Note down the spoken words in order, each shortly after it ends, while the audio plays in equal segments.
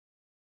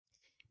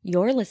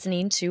You're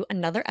listening to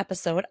another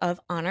episode of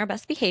On Our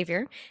Best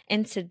Behavior,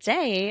 and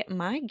today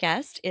my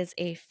guest is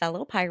a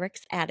fellow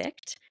Pyrex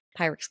addict,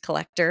 Pyrex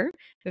collector,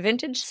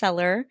 vintage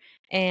seller,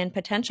 and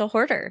potential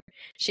hoarder.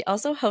 She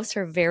also hosts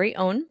her very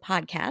own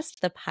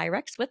podcast, the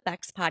Pyrex with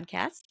Bex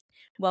podcast.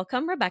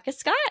 Welcome, Rebecca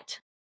Scott.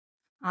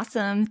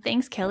 Awesome.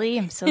 Thanks, Kelly.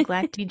 I'm so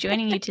glad to be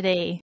joining you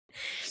today.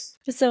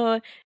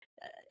 So,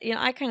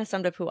 I kind of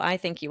summed up who I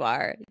think you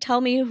are. Tell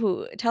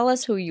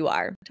us who you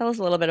are. Tell us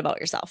a little bit about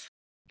yourself.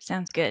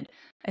 Sounds good.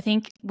 I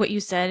think what you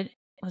said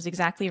was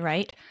exactly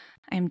right.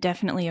 I'm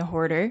definitely a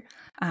hoarder.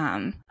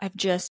 I've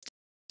just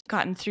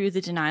gotten through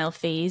the denial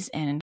phase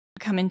and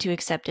come into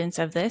acceptance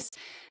of this,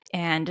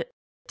 and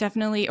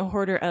definitely a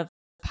hoarder of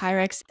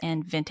Pyrex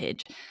and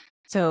vintage.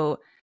 So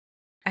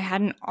I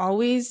hadn't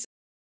always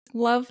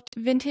loved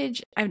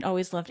vintage. I've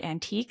always loved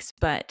antiques,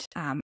 but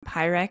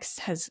Pyrex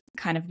has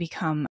kind of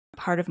become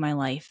part of my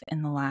life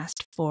in the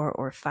last 4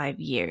 or 5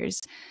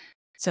 years.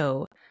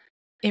 So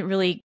it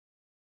really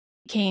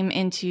came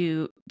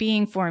into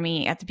being for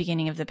me at the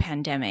beginning of the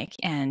pandemic,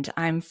 and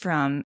I'm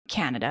from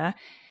Canada,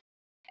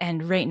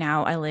 and right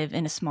now I live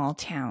in a small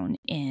town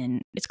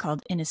it's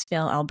called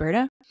Innisfail,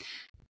 Alberta,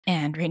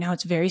 and right now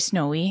it's very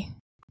snowy,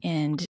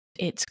 and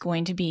it's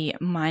going to be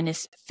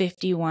minus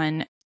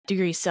 51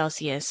 degrees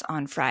Celsius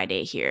on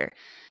Friday here,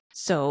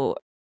 so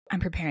I'm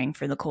preparing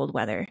for the cold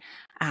weather,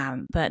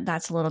 but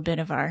that's a little bit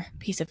of our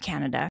piece of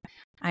Canada.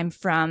 I'm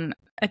from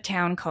a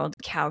town called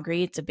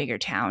Calgary. It's a bigger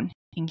town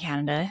in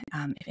Canada,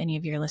 if any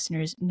of your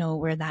listeners know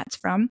where that's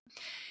from.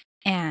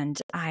 And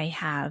I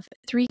have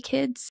 3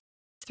 kids,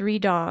 3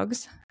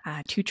 dogs,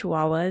 2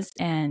 Chihuahuas,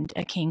 and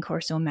a Cane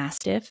Corso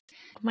Mastiff.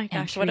 Oh my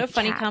gosh, what a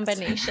funny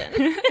combination.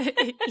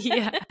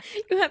 Yeah.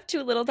 You have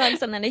 2 little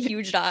dogs and then a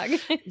huge dog.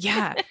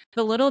 Yeah.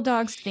 The little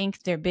dogs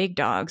think they're big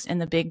dogs, and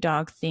the big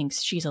dog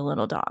thinks she's a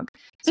little dog.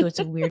 So it's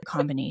a weird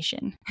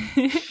combination.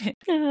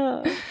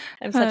 Oh,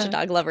 I'm such a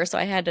dog lover, so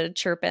I had to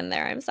chirp in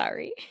there. I'm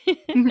sorry.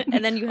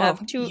 And then you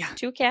have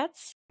two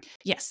cats?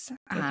 Yes.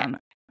 Okay.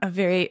 A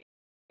very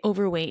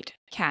overweight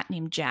cat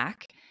named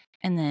Jack,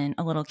 and then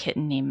a little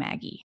kitten named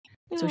Maggie.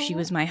 So she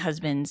was my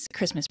husband's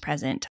Christmas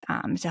present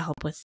to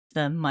help with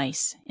the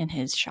mice in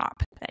his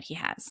shop that he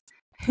has.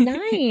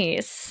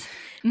 Nice.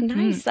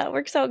 Nice. That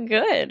works out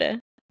good.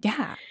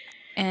 Yeah.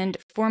 And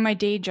for my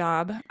day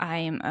job, I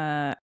am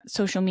a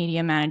social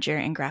media manager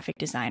and graphic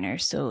designer.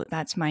 So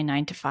that's my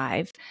 9 to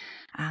 5.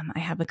 I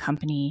have a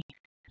company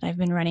that I've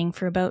been running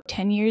for about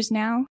 10 years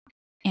now.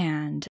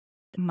 And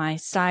my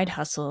side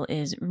hustle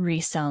is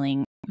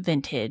reselling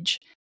vintage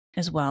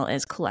as well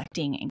as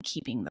collecting and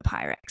keeping the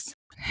Pyrex.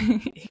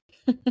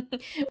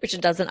 Which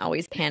doesn't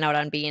always pan out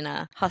on being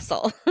a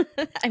hustle.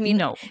 I mean,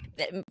 no,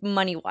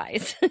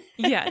 money-wise.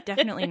 Yeah,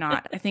 definitely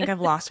not. I think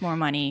I've lost more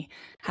money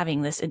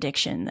having this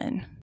addiction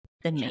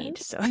than made.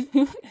 So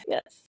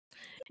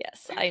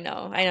Yes, I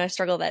know. I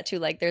struggle with that too.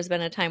 Like, there's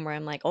been a time where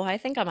I'm like, oh, I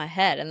think I'm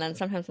ahead, and then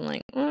sometimes I'm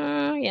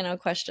like,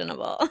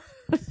 questionable.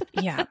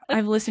 Yeah,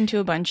 I've listened to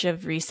a bunch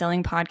of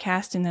reselling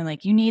podcasts, and they're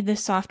like, you need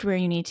this software.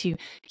 You need to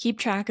keep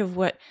track of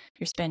what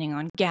you're spending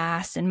on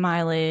gas and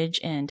mileage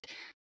and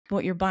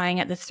what you're buying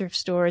at the thrift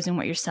stores and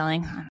what you're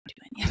selling. I don't do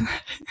any of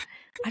that.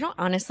 I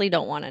honestly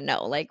don't want to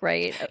know, like,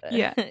 right?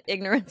 Yeah.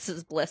 Ignorance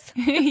is bliss.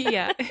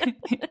 Yeah.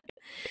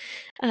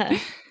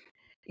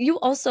 You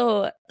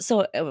also,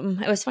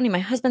 it was funny. My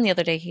husband the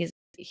other day,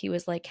 he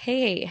was like,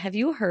 hey, have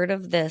you heard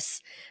of this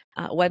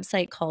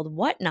website called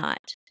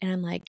Whatnot? And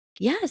I'm like,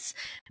 yes,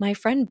 my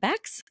friend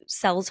Bex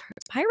sells her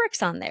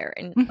Pyrex on there.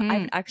 And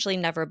I've actually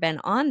never been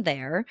on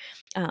there.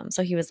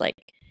 So he was like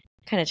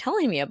kind of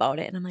telling me about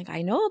it. And I'm like,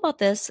 I know about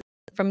this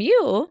from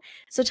you.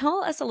 So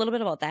tell us a little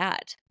bit about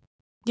that.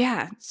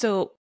 Yeah.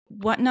 So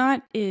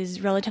Whatnot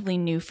is relatively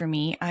new for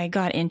me. I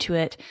got into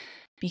it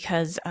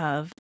because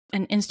of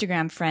an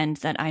Instagram friend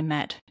that I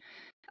met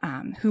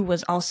who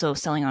was also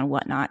selling on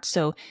Whatnot.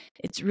 So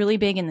it's really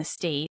big in the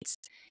States.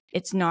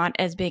 It's not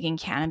as big in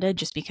Canada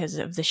just because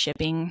of the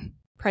shipping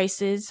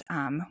prices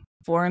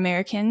for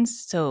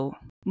Americans. So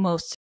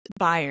most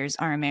buyers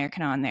are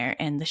American on there,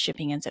 and the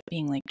shipping ends up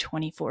being like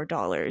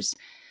 $24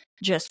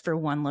 just for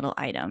one little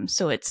item.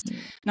 So it's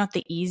not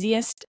the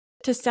easiest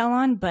to sell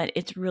on, but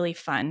it's really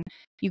fun.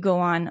 You go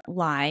on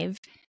live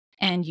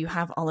and you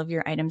have all of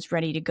your items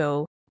ready to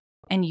go,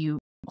 and you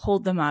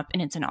hold them up,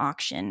 and it's an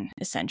auction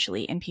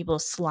essentially, and people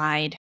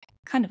slide,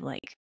 kind of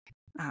like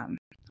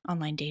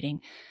online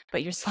dating,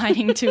 but you're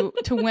sliding to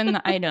win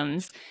the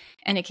items,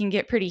 and it can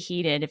get pretty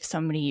heated if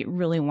somebody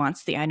really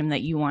wants the item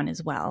that you want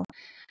as well.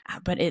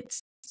 But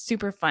it's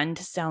super fun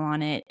to sell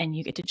on it, and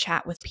you get to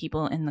chat with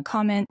people in the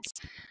comments,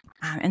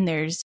 and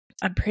there's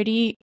a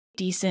pretty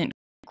decent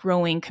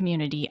growing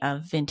community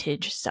of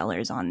vintage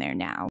sellers on there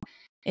now.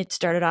 It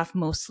started off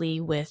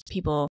mostly with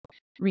people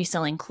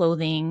reselling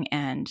clothing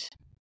and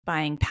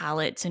buying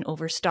pallets and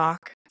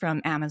overstock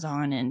from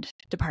Amazon and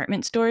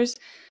department stores.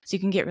 So you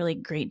can get really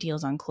great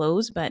deals on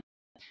clothes, but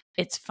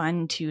it's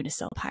fun too to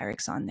sell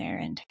Pyrex on there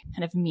and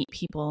kind of meet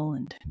people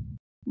and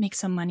make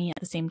some money at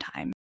the same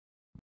time.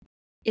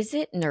 Is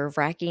it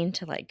nerve-wracking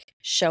to like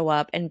show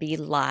up and be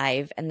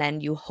live and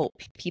then you hope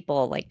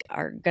people like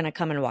are gonna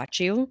come and watch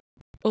you?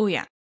 Oh,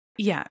 yeah.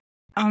 Yeah.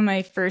 On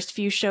my first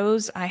few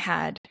shows, I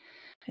had,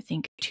 I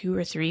think, 2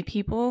 or 3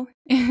 people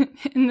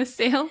in the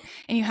sale,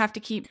 and you have to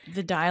keep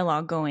the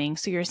dialogue going.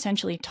 So you're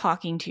essentially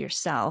talking to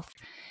yourself.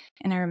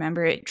 And I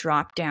remember it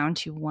dropped down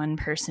to one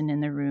person in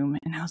the room,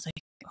 and I was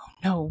like, oh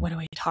no, what do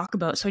I talk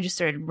about? So I just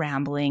started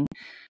rambling.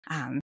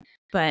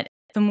 But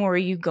the more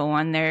you go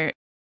on there,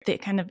 the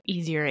kind of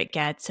easier it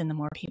gets, and the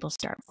more people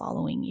start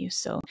following you.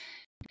 So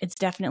it's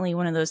definitely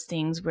one of those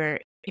things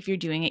where if you're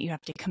doing it, you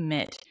have to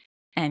commit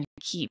and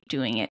keep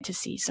doing it to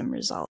see some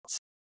results.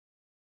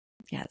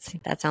 Yeah,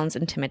 that sounds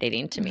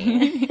intimidating to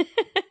me.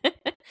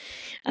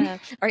 All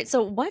right.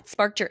 So what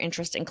sparked your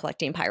interest in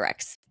collecting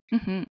Pyrex?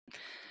 Mm-hmm.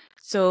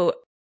 So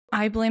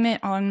I blame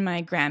it on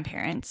my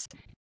grandparents,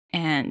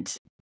 and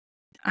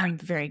I'm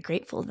very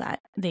grateful that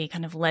they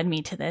kind of led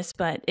me to this,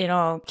 but it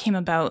all came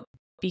about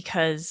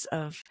because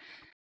of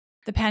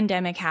the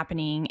pandemic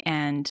happening,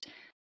 and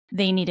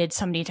they needed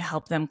somebody to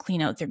help them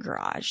clean out their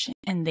garage.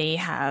 And they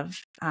have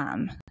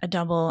a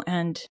double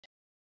and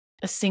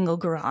a single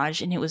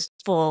garage, and it was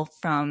full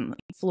from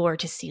floor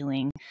to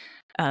ceiling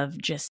of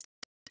just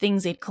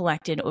things they'd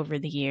collected over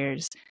the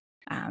years,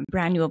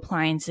 brand new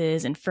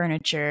appliances and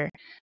furniture.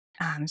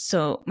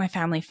 So my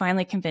family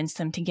finally convinced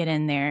them to get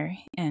in there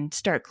and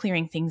start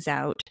clearing things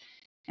out.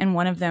 And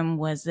one of them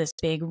was this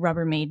big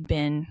Rubbermaid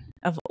bin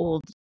of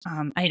old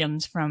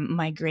items from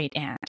my great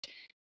aunt.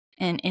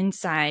 And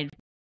inside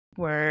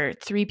were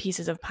 3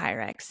 pieces of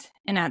Pyrex.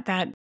 And at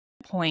that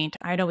point,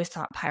 I'd always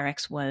thought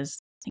Pyrex was,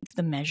 I think,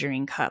 the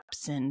measuring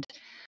cups and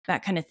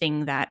that kind of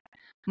thing that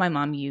my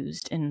mom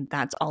used. And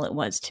that's all it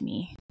was to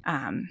me.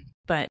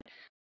 But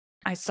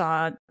I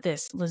saw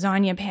this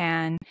lasagna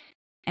pan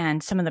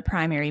and some of the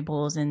primary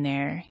bowls in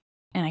there,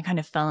 and I kind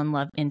of fell in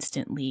love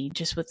instantly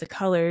just with the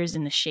colors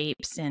and the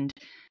shapes. And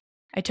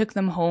I took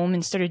them home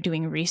and started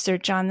doing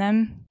research on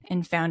them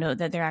and found out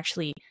that they're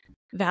actually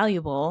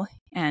valuable.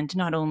 And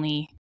not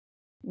only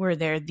were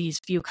there these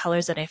few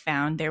colors that I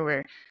found, there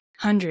were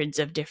hundreds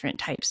of different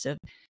types of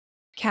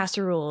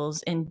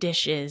casseroles and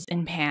dishes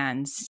and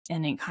pans,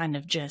 and it kind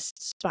of just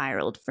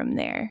spiraled from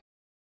there.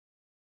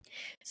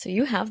 So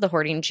you have the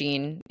hoarding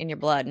gene in your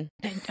blood.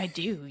 I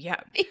do,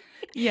 yeah.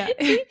 Yeah.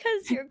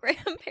 Because your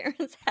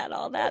grandparents had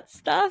all that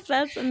stuff.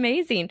 That's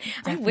amazing.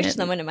 Definitely. I wish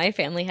someone in my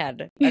family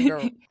had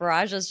a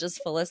garage is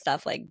just full of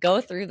stuff. Like,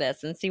 go through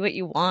this and see what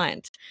you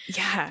want.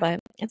 Yeah. But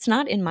it's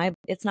not in my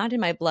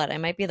blood. I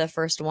might be the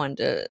first one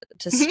to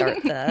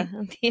start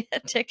the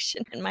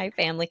addiction in my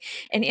family.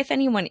 And if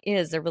anyone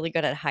is, they're really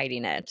good at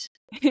hiding it.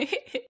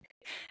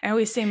 I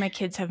always say my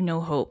kids have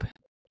no hope.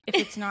 If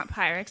it's not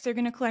Pyrex they're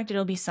going to collect,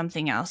 it'll be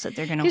something else that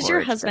they're going to hoard. Because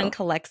your husband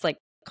collects like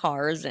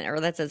cars, or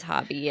that's his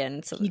hobby,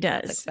 and so he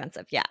does. That's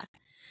expensive.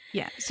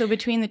 Yeah. So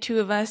between the two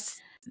of us,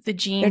 the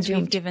genes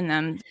we've given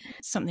them,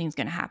 something's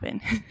going to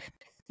happen.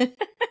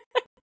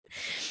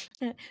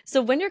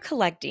 So when you're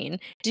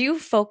collecting, do you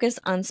focus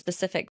on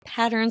specific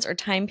patterns or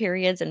time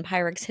periods in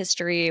Pyrex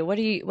history? What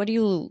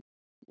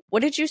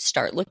did you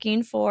start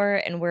looking for,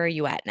 and where are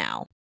you at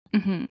now?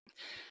 Mm-hmm.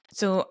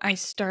 So I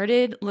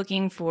started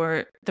looking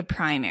for the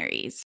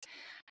primaries.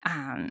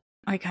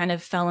 I kind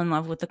of fell in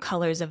love with the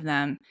colors of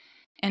them.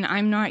 And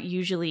I'm not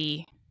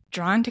usually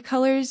drawn to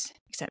colors,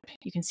 except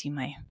you can see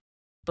my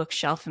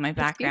bookshelf in my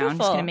background.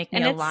 It's going to make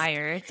me a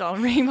liar. It's all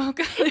rainbow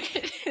colored.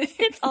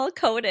 It's all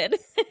coded.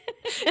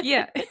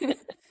 Yeah.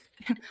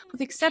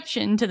 With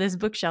exception to this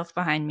bookshelf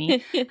behind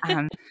me.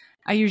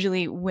 I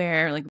usually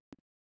wear like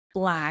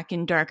black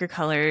and darker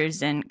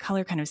colors, and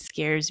color kind of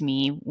scares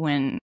me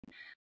when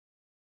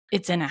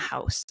it's in a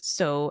house.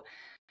 So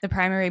the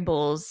primary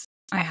bowls,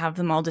 I have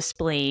them all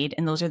displayed,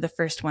 and those are the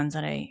first ones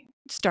that I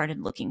started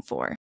looking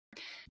for.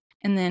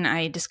 And then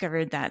I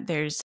discovered that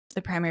there's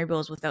the primary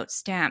bowls without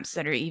stamps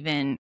that are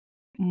even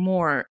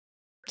more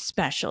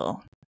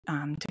special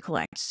to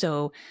collect.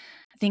 So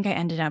I think I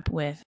ended up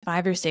with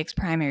 5 or 6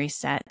 primary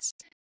sets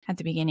at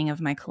the beginning of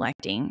my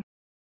collecting.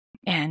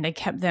 And I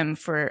kept them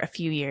for a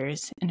few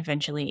years and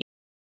eventually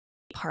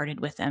parted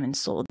with them and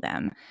sold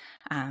them.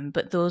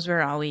 But those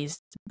were always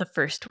the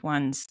first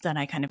ones that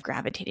I kind of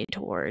gravitated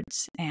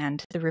towards,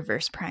 and the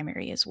reverse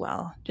primary as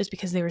well, just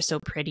because they were so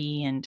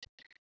pretty, and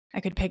I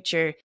could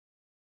picture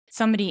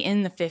somebody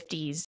in the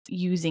 50s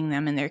using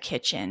them in their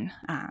kitchen.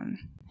 And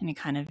it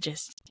kind of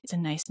just, it's a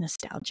nice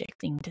nostalgic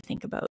thing to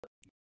think about.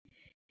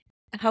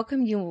 How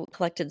come you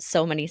collected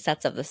so many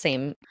sets of the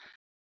same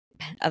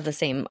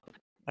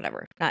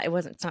whatever?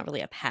 It's not really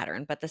a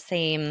pattern, but the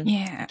same,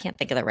 I can't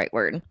think of the right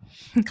word,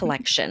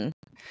 collection.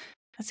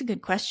 That's a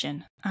good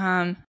question.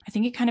 I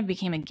think it kind of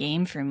became a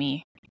game for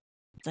me.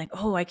 It's like,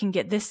 oh, I can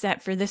get this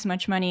set for this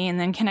much money, and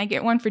then can I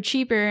get one for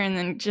cheaper? And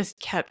then just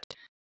kept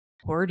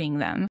hoarding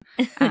them.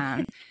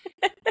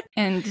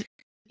 And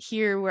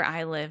here where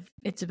I live,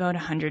 it's about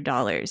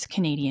 $100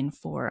 Canadian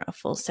for a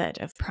full set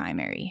of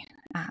primary.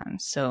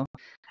 So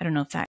I don't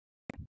know if that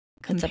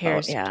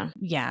compares.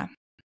 Yeah.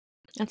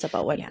 That's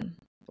about what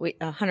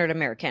 100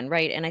 American,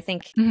 right? And I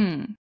think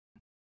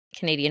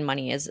Canadian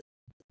money is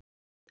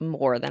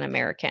more than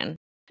American.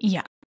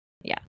 Yeah.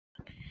 Yeah.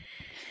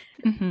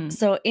 Mm-hmm.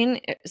 So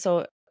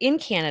in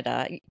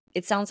Canada,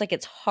 it sounds like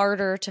it's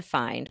harder to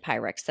find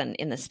Pyrex than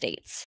in the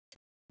States.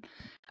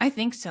 I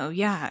think so.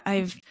 Yeah.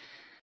 I've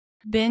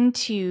been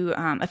to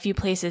a few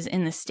places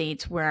in the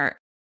States where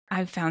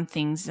I've found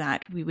things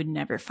that we would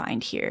never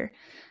find here.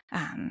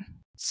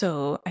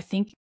 So I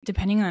think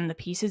depending on the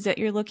pieces that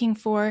you're looking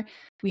for,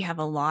 we have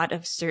a lot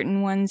of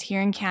certain ones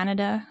here in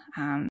Canada.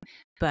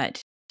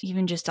 But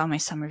even just on my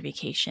summer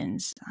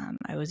vacations,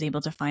 I was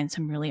able to find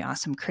some really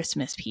awesome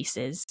Christmas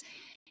pieces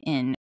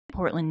in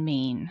Portland,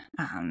 Maine.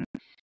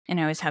 And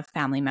I always have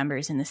family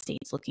members in the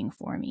States looking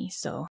for me.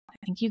 So I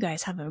think you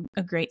guys have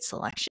a great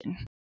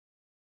selection.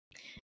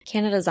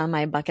 Canada's on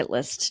my bucket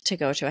list to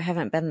go to. I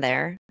haven't been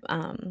there.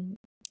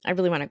 I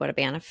really want to go to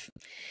Banff.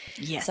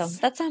 Yes. So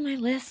that's on my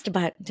list.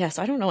 But yeah,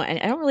 so I don't know. I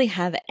don't really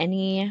have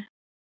any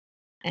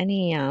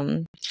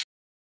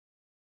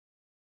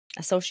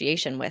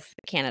association with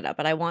Canada,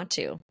 but I want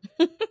to.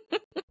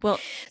 Well,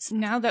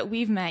 now that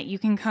we've met, you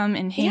can come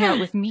and hang out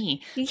with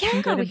me. Yeah, we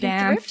can go to we can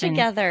Banff thrift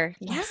together.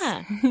 Yeah.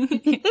 I'll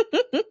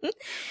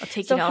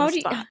take you to all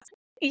the spots.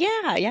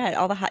 Yeah,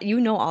 all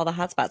the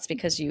hot spots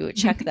because you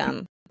check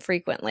them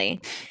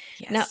frequently.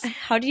 Yes. Now,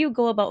 how do you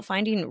go about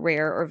finding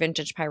rare or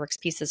vintage Pyrex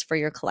pieces for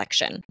your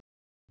collection?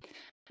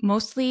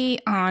 Mostly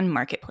on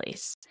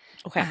Marketplace.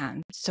 Okay.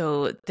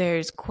 So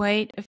there's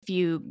quite a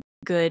few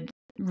good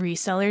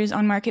resellers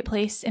on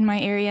Marketplace in my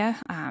area,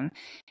 and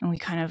we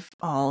kind of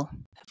all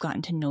have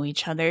gotten to know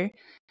each other.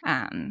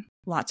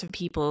 Lots of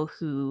people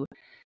who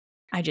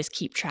I just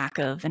keep track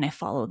of and I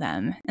follow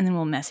them, and then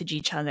we'll message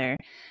each other,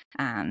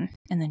 and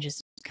then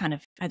just kind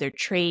of either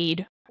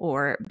trade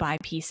or buy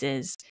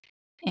pieces.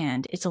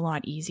 And it's a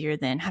lot easier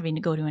than having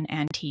to go to an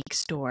antique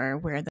store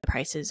where the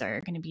prices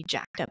are going to be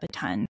jacked up a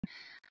ton.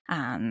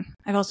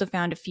 I've also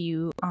found a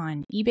few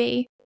on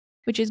eBay,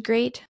 which is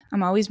great.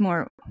 I'm always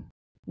more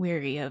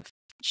wary of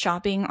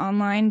shopping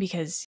online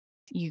because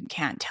you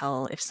can't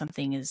tell if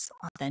something is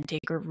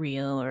authentic or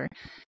real or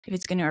if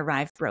it's going to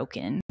arrive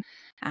broken.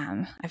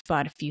 I've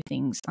bought a few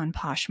things on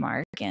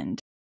Poshmark and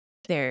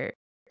they're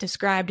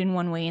described in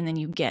one way and then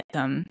you get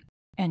them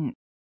and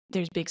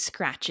there's big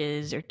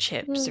scratches or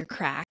chips or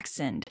cracks.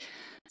 And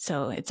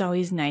so it's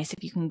always nice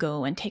if you can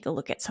go and take a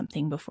look at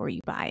something before you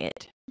buy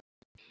it.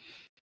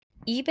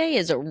 eBay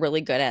is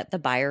really good at the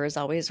buyer is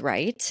always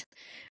right.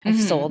 I've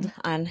sold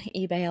on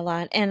eBay a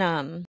lot.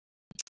 And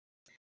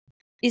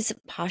is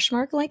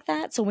Poshmark like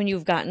that? So when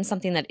you've gotten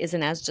something that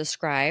isn't as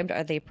described,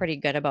 are they pretty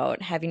good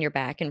about having your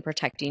back and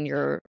protecting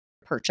your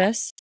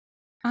purchase?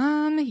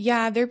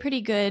 Yeah, they're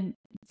pretty good.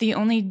 The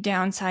only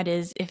downside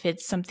is if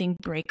it's something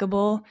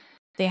breakable,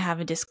 they have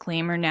a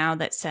disclaimer now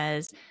that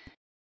says,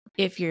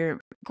 if you're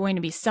going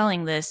to be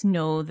selling this,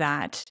 know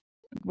that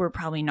we're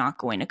probably not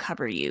going to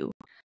cover you.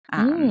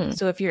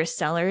 So if you're a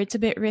seller, it's a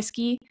bit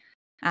risky.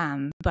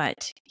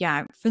 But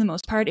yeah, for the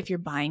most part, if you're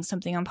buying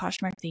something on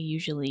Poshmark,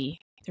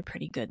 they're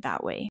pretty good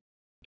that way.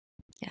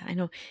 Yeah, I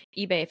know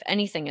eBay, if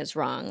anything is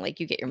wrong, like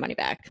you get your money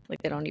back.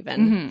 Like they don't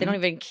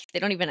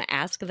even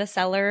ask the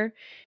seller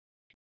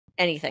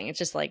anything. It's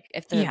just like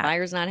if the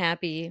buyer's not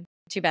happy,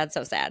 too bad,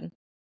 so sad.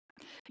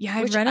 Yeah,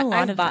 I've read a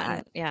lot of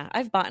that. Yeah,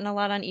 I've bought a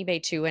lot on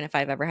eBay too, and if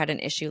I've ever had an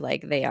issue,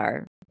 like they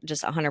are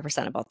just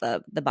 100% about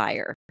the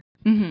buyer.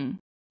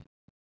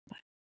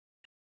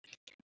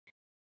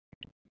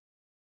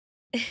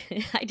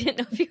 I didn't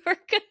know if you were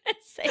going to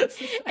say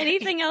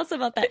anything else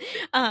about that.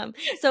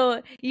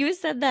 So you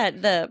said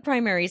that the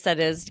primary set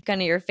is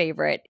kind of your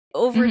favorite.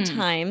 Over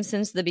time,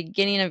 since the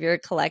beginning of your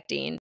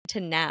collecting to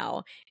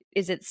now,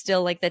 is it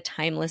still like the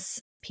timeless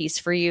piece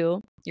for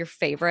you, your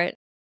favorite?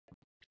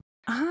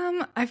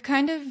 I've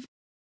kind of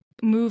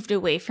moved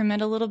away from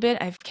it a little bit.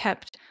 I've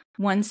kept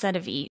one set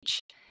of each,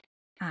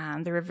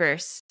 the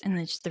reverse, and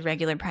then just the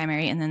regular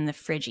primary, and then the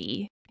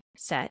Friggy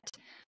set.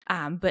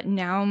 But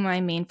now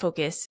my main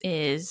focus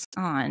is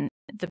on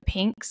the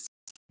pinks.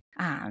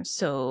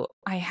 So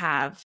I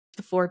have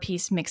the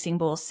 4-piece mixing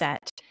bowl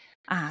set,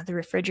 the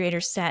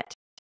refrigerator set.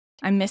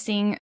 I'm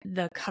missing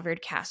the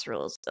covered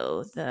casseroles,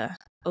 though, the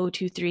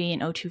 023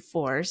 and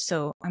 024.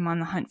 So I'm on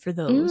the hunt for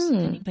those. If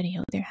anybody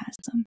out there has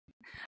them.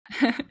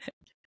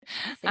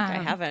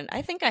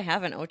 I think I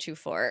have an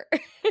 024.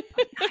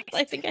 Nice.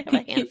 I think I have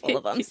a handful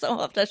of them, so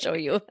I'll have to show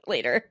you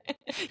later.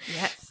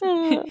 Yes.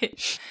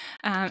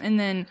 And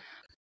then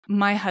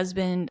my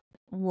husband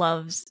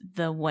loves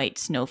the white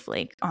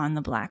snowflake on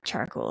the black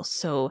charcoal.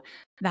 So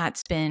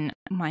that's been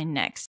my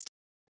next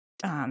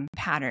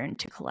pattern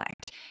to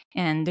collect.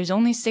 And there's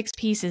only 6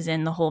 pieces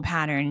in the whole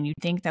pattern. And you'd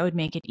think that would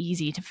make it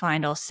easy to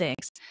find all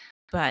 6,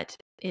 but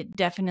it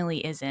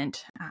definitely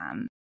isn't.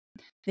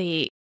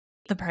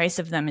 The price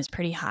of them is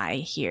pretty high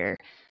here.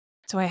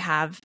 So I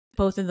have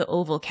both of the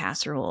oval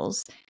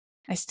casseroles.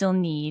 I still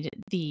need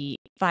the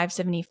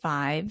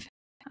 575,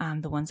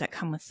 the ones that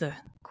come with the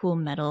cool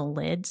metal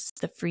lids,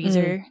 the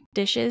freezer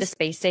dishes. The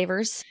space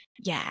savers.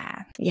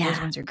 Yeah. Those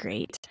ones are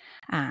great.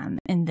 And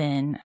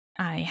then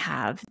I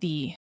have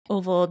the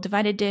oval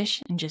divided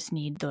dish and just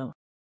need the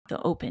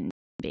open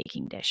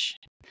baking dish.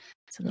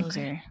 So those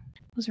are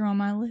Those are on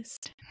my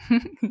list. I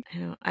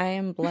know. I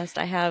am blessed.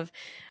 I have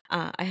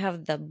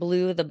the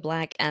blue, the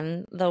black,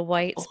 and the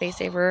white Space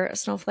Saver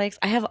snowflakes.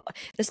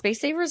 The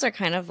Space Savers are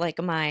kind of like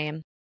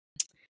my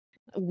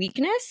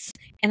weakness,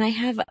 and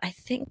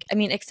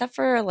except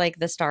for like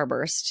the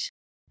Starburst,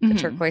 the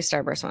turquoise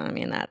Starburst one. I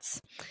mean,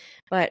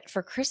 but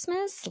for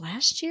Christmas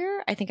last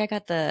year, I think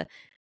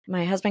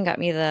my husband got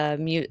me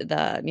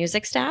the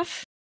music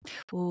staff.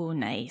 Oh,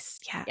 nice.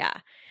 Yeah. Yeah.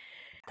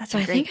 That's So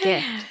a great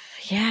gift.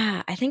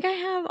 I think I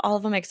have all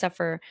of them except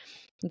for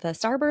the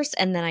Starburst,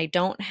 and then I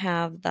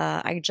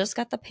just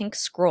got the pink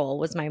scroll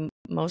was my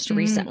most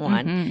recent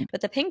one, but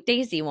the pink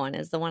daisy one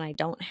is the one I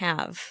don't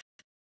have.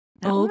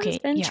 That one's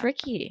been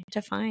tricky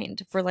to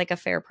find for like a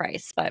fair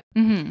price, but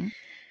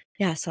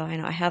yeah, so I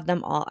know I have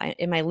them all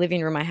in my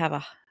living room. I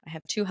have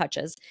 2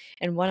 hutches,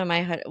 and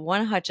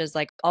one hutch is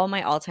like all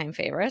my all-time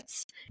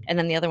favorites, and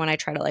then the other one I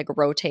try to like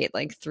rotate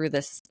like through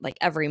this like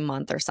every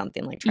month or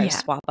something, like try to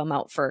swap them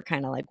out for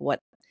kind of like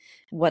what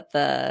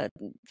the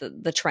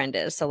trend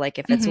is. So like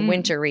if it's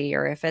wintry,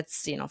 or if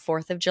it's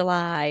 4th of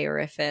July, or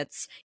if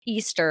it's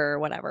Easter or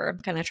whatever,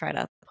 kind of try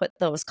to put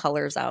those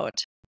colors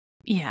out.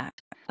 Yeah.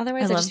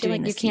 Otherwise, I just feel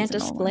like you can't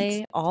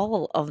display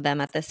all of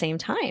them at the same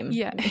time.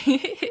 Yeah.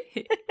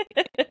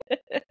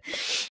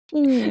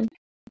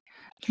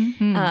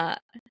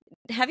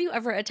 Have you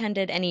ever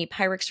attended any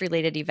Pyrex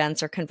related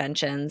events or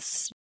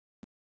conventions?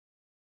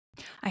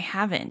 I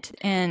haven't.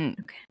 And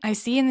I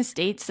see in the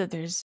States that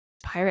there's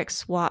Pyrex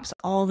swaps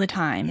all the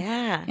time.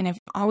 Yeah. And I've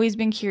always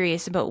been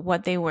curious about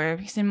what they were,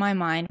 because in my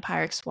mind,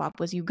 Pyrex swap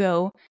was you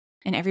go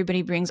and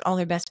everybody brings all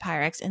their best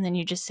Pyrex, and then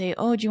you just say,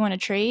 oh, do you want to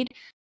trade?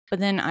 But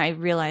then I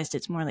realized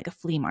it's more like a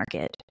flea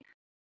market,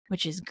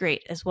 which is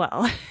great as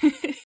well.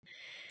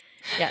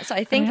 Yeah, so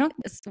I think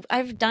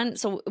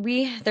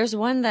there's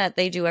one that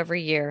they do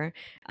every year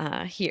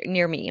here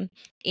near me,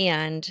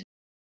 and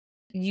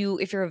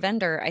if you're a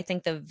vendor, I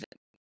think the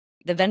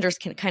vendors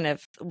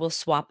will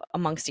swap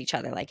amongst each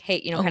other, like,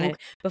 hey, kind of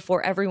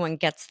before everyone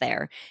gets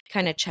there,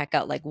 kind of check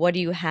out like, what do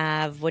you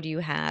have?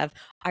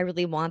 I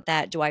really want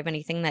that. Do I have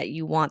anything that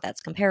you want that's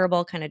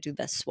comparable? Kind of do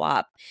the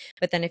swap.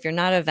 But then if you're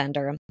not a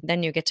vendor,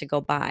 then you get to go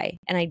buy.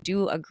 And I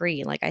do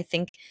agree. Like, I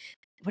think,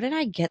 what did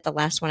I get the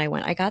last one I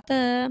went? I got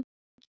the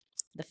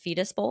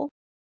fetus bowl.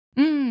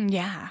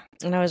 Yeah.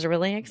 And I was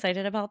really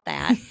excited about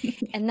that.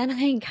 And then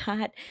I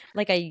got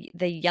like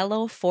the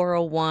yellow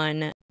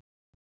 401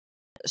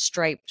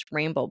 striped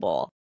rainbow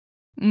bowl.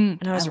 And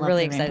I was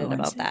really excited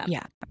about that.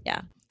 Yeah.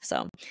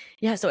 So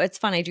it's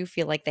fun. I do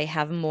feel like they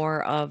have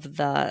more of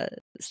the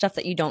stuff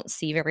that you don't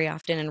see very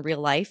often in real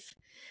life.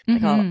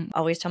 Like, I'll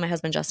always tell my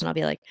husband Justin, I'll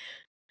be like,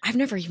 I've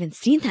never even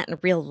seen that in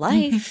real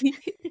life.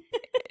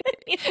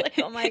 He's like,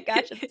 oh my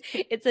gosh,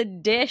 it's a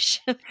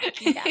dish.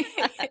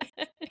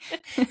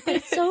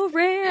 It's so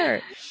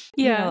rare.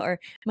 Yeah. Or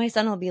my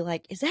son will be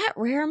like, is that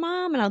rare,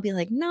 Mom? And I'll be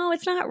like, no,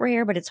 it's not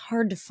rare, but it's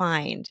hard to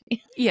find.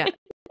 Yeah.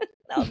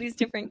 All these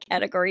different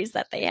categories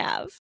that they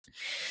have.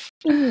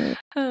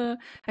 I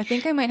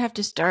think I might have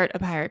to start a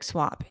Pyrex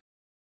swap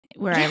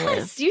where I live.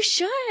 Yes, you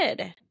should.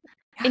 Yeah,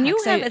 and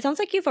it sounds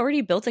like you've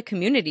already built a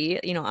community,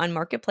 on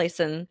Marketplace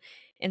and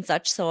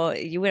such. So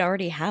you would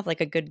already have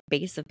like a good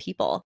base of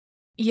people.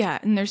 Yeah.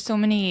 And there's so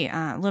many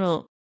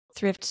little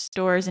thrift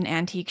stores and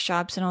antique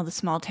shops in all the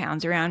small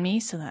towns around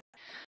me, so that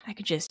I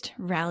could just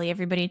rally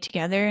everybody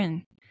together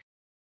and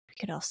we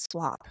could all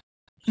swap.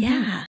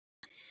 Yeah.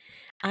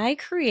 I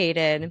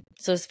created,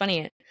 so it's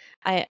funny,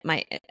 I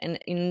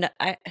don't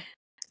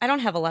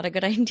have a lot of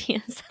good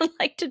ideas. I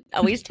like to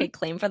always take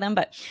claim for them,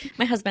 but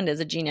my husband is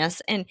a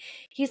genius, and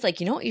he's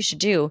like, you know what you should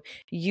do?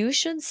 You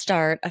should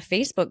start a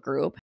Facebook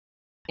group,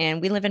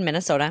 and we live in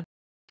Minnesota,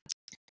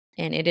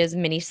 and it is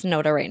mini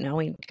Sonota right now.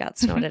 We got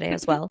snow today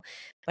as well,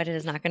 but it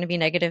is not going to be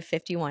negative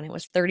 51. It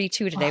was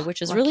 32 today,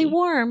 which is really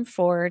warm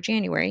for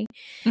January.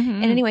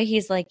 And anyway,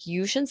 he's like,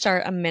 you should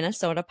start a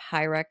Minnesota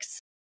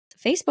Pyrex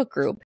Facebook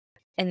group.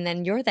 And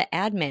then you're the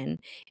admin.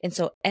 And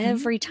so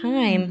every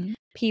time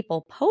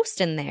people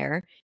post in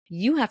there,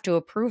 you have to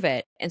approve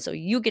it. And so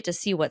you get to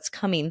see what's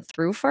coming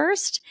through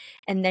first,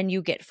 and then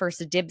you get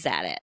first dibs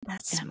at it.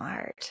 That's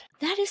smart.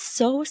 That is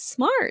so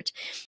smart.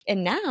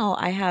 And now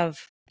I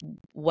have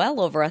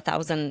well over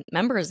 1,000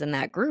 members in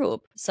that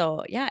group.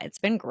 So yeah, it's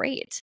been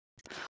great.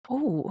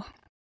 Oh,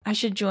 I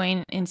should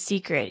join in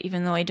secret,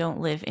 even though I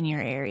don't live in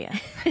your area.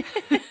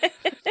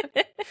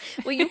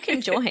 Well, you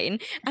can join.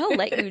 I'll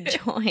let you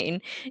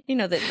join.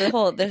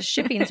 The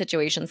shipping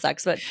situation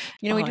sucks, but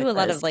we do a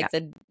lot of like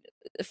the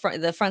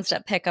front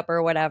step pickup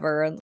or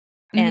whatever,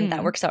 and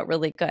that works out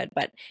really good.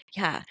 But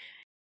yeah,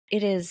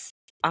 it is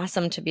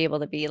awesome to be able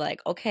to be like,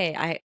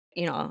 okay,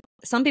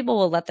 some people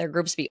will let their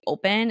groups be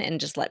open and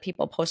just let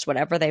people post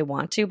whatever they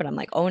want to, but I'm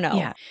like, oh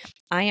no,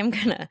 I am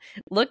gonna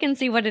look and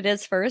see what it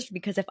is first,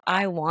 because if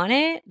I want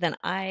it, then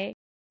I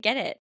get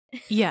it.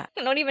 Yeah.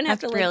 I don't even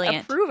have to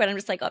approve it. I'm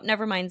just like, oh,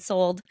 never mind,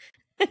 sold.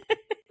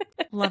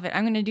 Love it.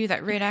 I'm going to do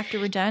that right after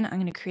we're done. I'm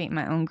going to create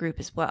my own group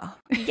as well.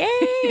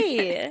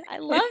 Yay! I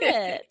love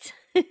it.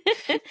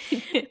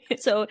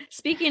 So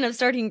speaking of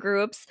starting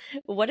groups,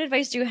 what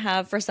advice do you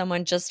have for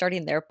someone just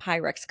starting their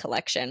Pyrex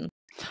collection?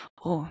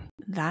 Oh,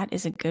 that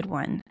is a good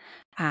one.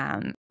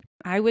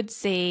 I would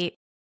say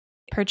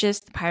purchase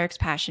the Pyrex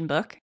Passion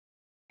book.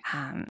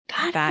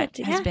 Got That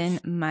it. has Yes. been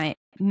my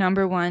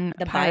number one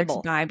The Pyrex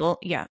Bible. Bible.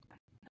 Yeah,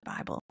 the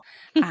Bible.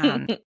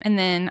 And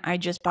then I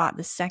just bought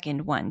the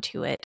second one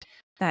to it.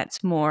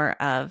 That's more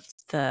of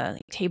the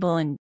table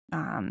and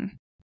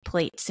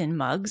plates and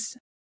mugs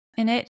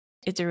in it.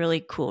 It's a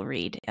really cool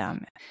read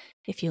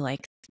if you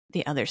like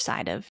the other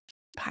side of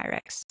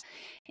Pyrex.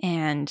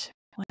 And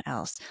what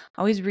else?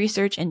 Always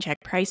research and check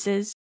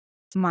prices.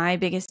 My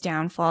biggest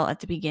downfall at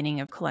the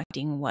beginning of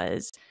collecting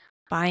was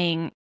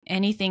buying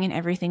anything and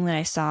everything that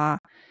I saw.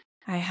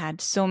 I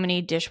had so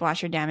many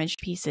dishwasher damaged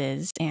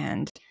pieces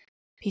and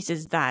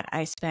pieces that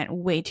I spent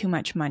way too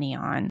much money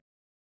on.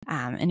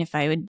 And if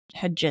I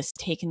had just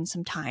taken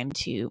some time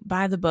to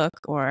buy the book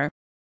or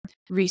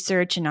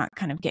research and not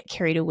kind of get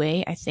carried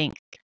away, I think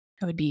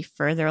I would be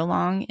further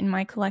along in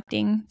my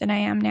collecting than I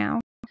am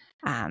now.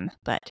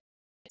 But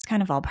it's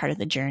kind of all part of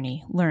the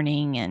journey,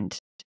 learning, and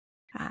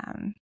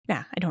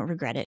yeah, I don't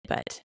regret it.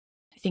 But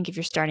I think if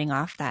you're starting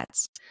off,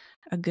 that's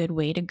a good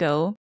way to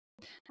go.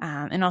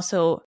 And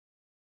also,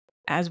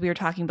 as we were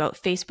talking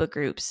about Facebook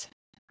groups,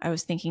 I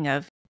was thinking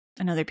of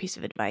another piece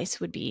of advice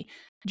would be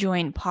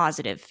join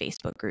positive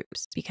Facebook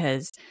groups,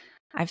 because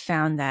I've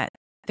found that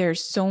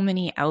there's so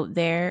many out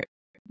there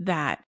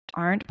that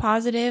aren't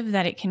positive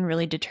that it can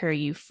really deter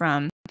you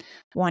from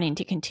wanting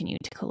to continue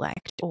to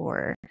collect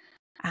or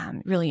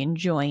really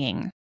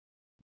enjoying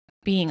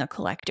being a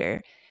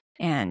collector.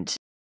 And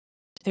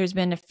there's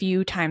been a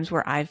few times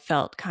where I've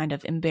felt kind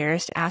of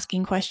embarrassed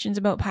asking questions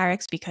about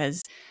Pyrex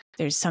because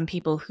there's some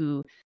people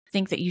who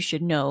think that you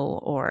should know,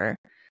 or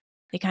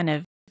they kind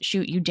of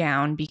shoot you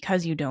down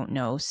because you don't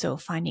know. So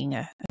finding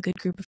a good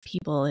group of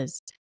people is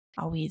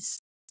always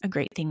a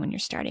great thing when you're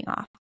starting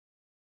off.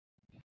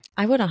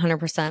 I would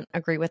 100%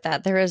 agree with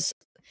that. There is,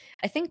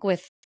 I think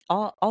with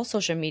all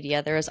social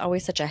media, there is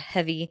always such a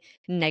heavy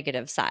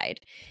negative side.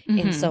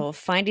 And so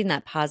finding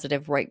that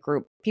positive right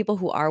group, people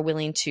who are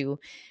willing to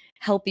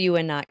help you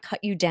and not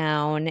cut you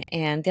down.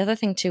 And the other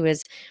thing too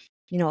is,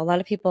 a lot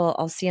of people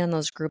I'll see on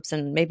those groups,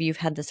 and maybe you've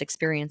had this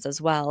experience as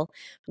well,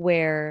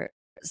 where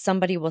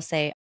somebody will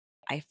say,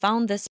 I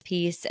found this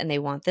piece and they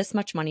want this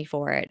much money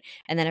for it.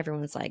 And then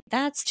everyone's like,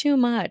 that's too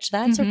much.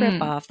 That's a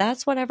ripoff.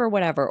 That's whatever,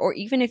 whatever. Or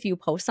even if you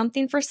post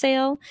something for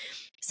sale,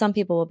 some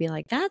people will be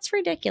like, that's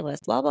ridiculous,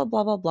 blah, blah,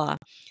 blah, blah, blah.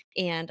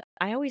 And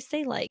I always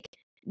say, like,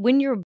 when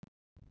you're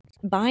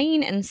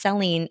buying and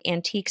selling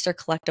antiques or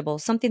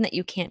collectibles, something that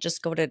you can't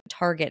just go to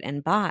Target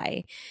and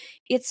buy,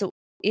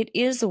 it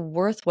is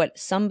worth what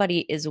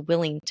somebody is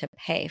willing to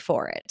pay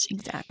for it.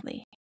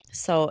 Exactly.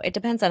 So it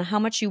depends on how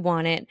much you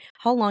want it,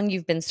 how long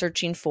you've been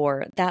searching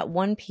for that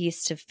one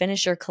piece to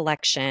finish your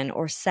collection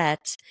or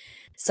set.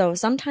 So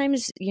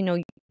sometimes,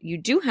 you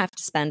do have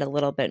to spend a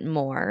little bit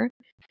more,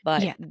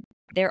 but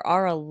there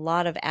are a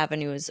lot of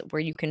avenues where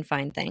you can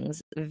find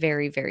things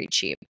very, very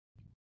cheap.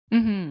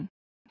 I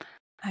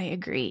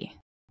agree.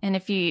 And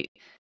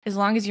as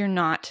long as you're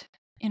not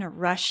in a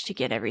rush to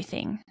get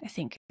everything, I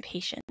think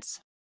patience.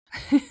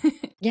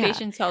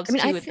 Patience helps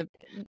too with the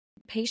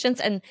patience.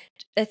 And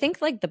I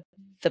think like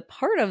the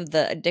part of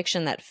the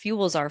addiction that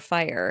fuels our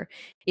fire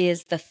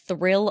is the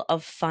thrill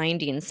of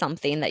finding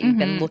something that you've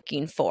been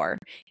looking for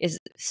is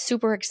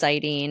super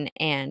exciting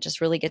and just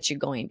really gets you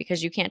going,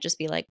 because you can't just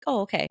be like,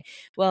 oh, okay,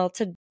 well,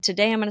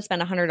 today I'm going to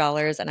spend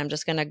 $100 and I'm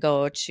just going to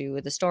go to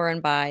the store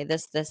and buy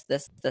this, and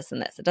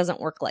this. It doesn't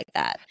work like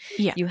that.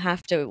 Yeah. You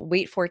have to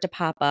wait for it to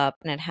pop up,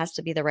 and it has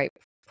to be the right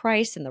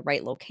price and the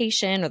right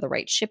location or the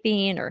right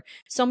shipping, or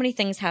so many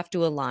things have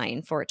to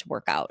align for it to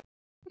work out.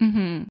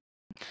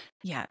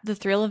 Yeah, the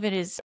thrill of it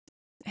is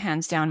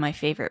hands down my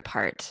favorite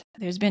part.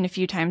 There's been a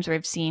few times where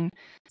I've seen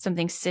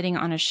something sitting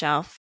on a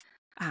shelf.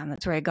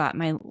 That's where I got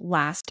my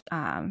last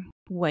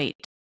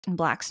white and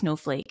black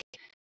snowflake.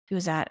 It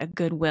was at a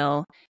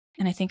Goodwill,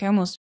 and I think I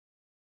almost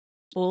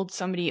bowled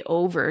somebody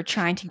over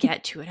trying to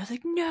get to it. I was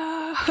like,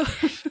 no,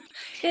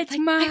 it's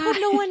mine. I hope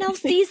no one else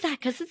sees that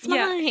because it's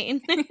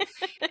mine. And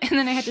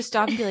then I had to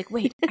stop and be like,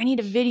 wait, I need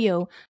a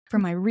video for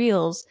my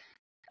reels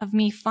of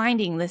me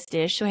finding this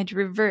dish. So I had to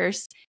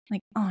reverse,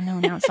 like, oh no,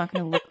 now it's not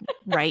going to look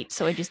right.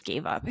 So I just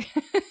gave up.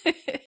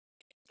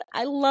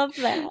 I love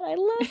that.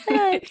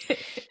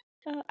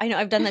 I know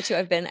I've done that too.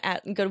 I've been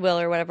at Goodwill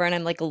or whatever, and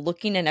I'm like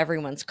looking at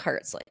everyone's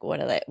carts. Like, what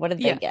did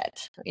they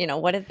get?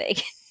 What did they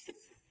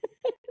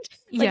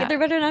get? There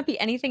better not be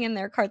anything in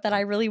their cart that I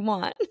really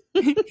want.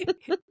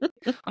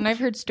 And I've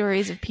heard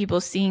stories of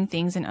people seeing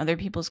things in other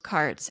people's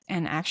carts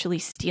and actually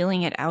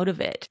stealing it out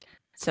of it.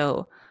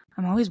 So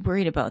I'm always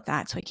worried about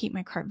that. So I keep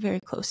my cart very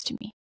close to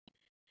me.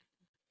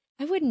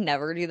 I would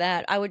never do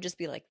that. I would just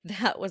be like,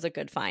 that was a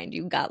good find.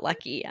 You got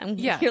lucky.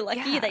 You're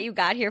lucky that you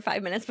got here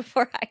 5 minutes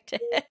before I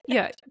did.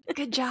 Yeah.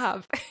 Good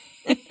job.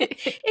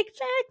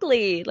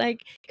 Exactly.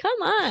 Like,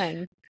 come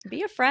on.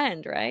 Be a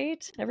friend,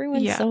 right?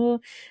 Everyone's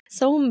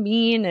so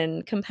mean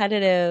and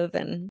competitive,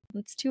 and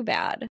it's too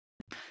bad.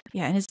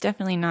 Yeah, and it's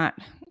definitely not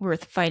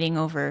worth fighting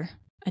over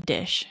a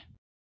dish.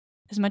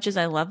 As much as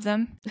I love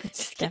them,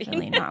 it's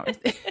definitely not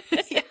worth it.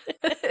 Yeah.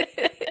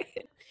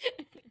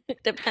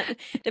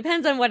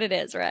 Depends on what it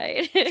is,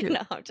 right? True.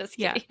 No, I'm just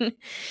kidding. Yeah.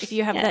 If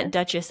you have that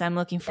Duchess I'm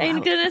looking for,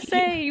 I'm gonna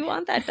say you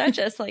want that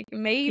Duchess, like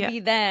maybe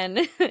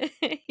then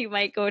you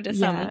might go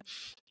to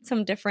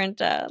some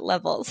different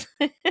levels.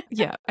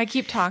 Yeah, I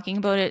keep talking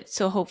about it,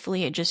 so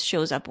hopefully it just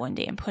shows up one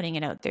day. I'm putting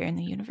it out there in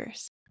the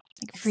universe.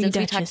 Like, free Since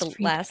Duchess, we talked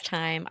last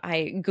time,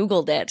 I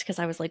Googled it because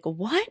I was like,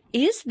 what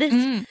is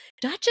this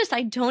Duchess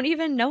I don't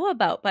even know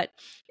about? But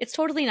it's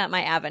totally not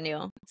my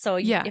avenue. So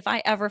if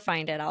I ever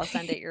find it, I'll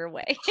send it your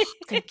way.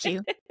 Thank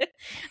you.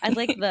 I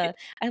like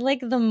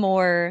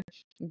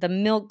the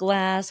milk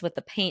glass with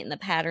the paint and the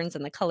patterns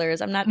and the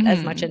colors. I'm not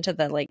as much into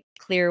the like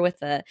clear with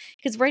the,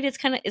 because right, it's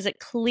kind of, is it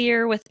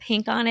clear with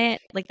pink on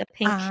it? Like the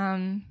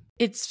pink?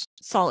 It's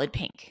solid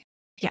pink.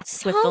 Yeah,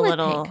 solid with the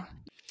little pink.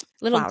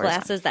 Little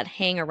glasses that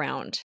hang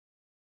around.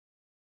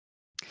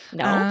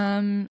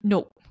 No?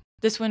 Nope.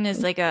 This one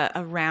is like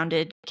a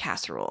rounded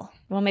casserole.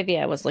 Well, maybe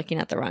I was looking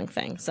at the wrong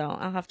thing, so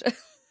I'll have to.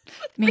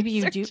 Maybe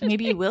you do.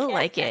 Maybe you will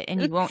like it,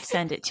 and you won't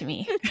send it to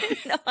me.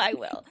 No, I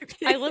will.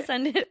 I will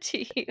send it to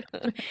you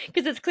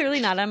because it's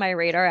clearly not on my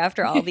radar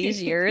after all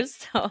these years.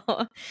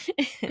 So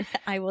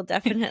I will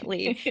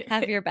definitely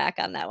have your back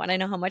on that one. I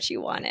know how much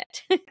you want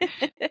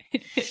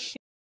it.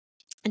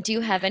 Do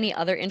you have any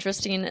other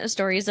interesting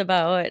stories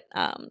about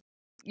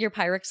your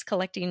Pyrex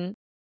collecting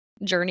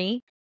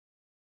journey?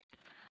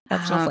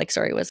 That snowflake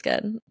story was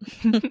good.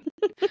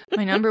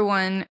 My number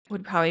one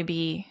would probably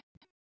be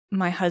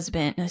my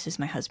husband. This is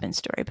my husband's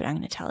story, but I'm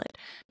going to tell it.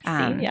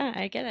 Yeah,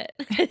 I get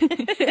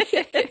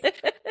it.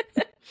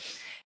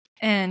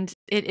 And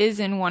it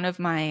is in one of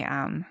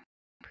my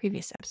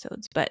previous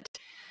episodes, but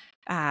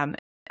I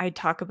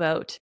talk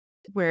about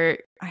where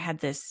I had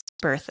this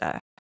Bertha,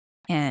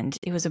 and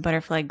it was a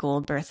butterfly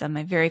gold Bertha,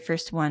 my very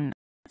first one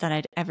that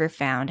I'd ever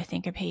found. I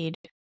think I paid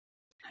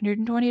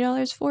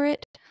 $120 for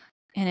it,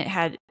 and it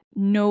had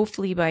no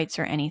flea bites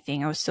or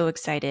anything. I was so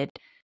excited.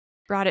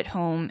 Brought it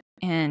home,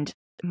 and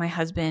my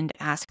husband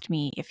asked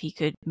me if he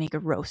could make a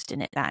roast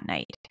in it that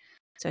night.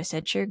 So I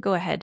said, sure, go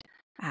ahead.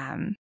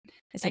 I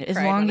said, as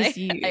long as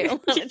you... I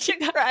wanted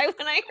to cry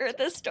when I heard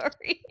this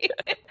story.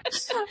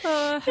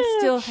 I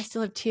still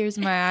have tears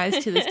in my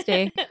eyes to this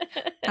day.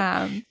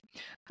 But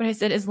I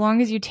said, as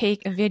long as you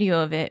take a video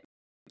of it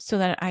so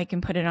that I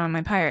can put it on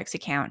my Pyrex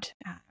account,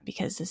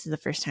 because this is the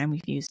first time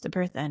we've used the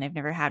Bertha and I've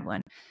never had one.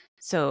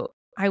 So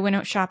I went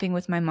out shopping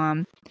with my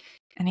mom,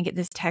 and I get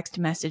this text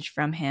message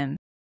from him,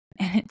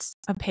 and it's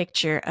a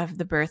picture of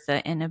the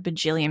Bertha in a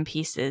bajillion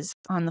pieces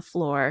on the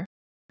floor.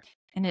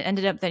 And it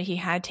ended up that he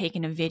had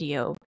taken a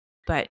video,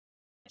 but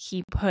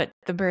he put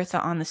the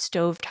Bertha on the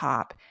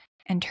stovetop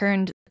and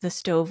turned the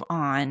stove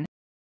on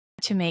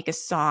to make a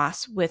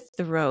sauce with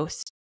the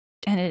roast,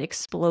 and it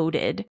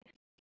exploded.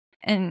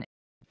 And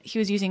he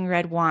was using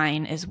red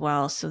wine as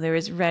well, so there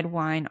was red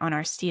wine on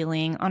our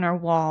ceiling, on our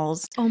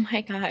walls. Oh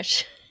my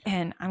gosh.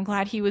 And I'm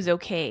glad he was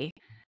okay.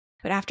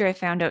 But after I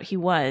found out he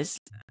was,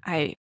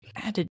 I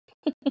had to,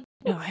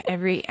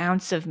 every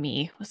ounce of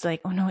me was like,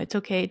 oh no, it's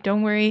okay.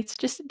 Don't worry. It's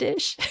just a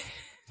dish.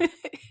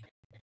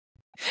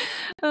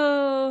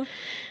 Oh.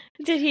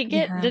 Did he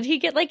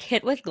get like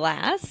hit with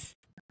glass?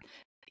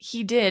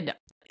 He did.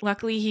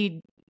 Luckily,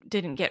 he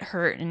didn't get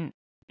hurt and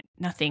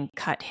nothing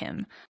cut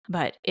him,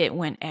 but it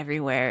went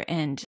everywhere.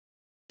 And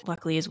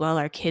luckily as well,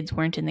 our kids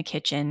weren't in the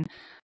kitchen,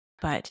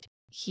 but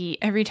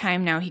every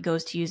time now he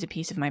goes to use a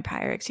piece of my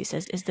Pyrex, he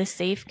says, is this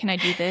safe? Can I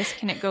do this?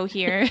 Can it go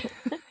here?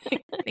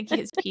 I think he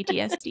has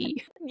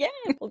PTSD. Yeah,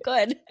 well,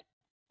 good.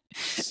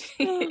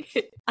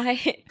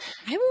 I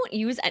won't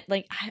use,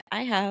 like,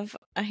 I have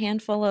a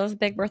handful of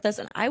Big Berthas,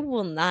 and I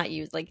will not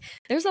use, like,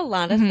 there's a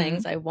lot of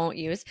things I won't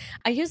use.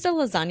 I used a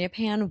lasagna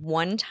pan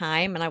one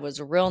time, and I was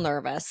real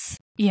nervous.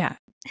 Yeah.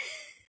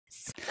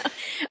 So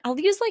I'll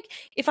use, like,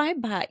 if I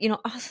buy,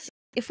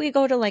 if we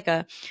go to like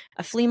a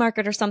flea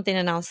market or something,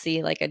 and I'll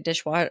see like a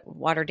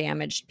dishwater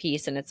damaged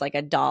piece and it's like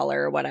 $1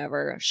 or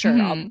whatever,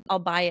 sure, I'll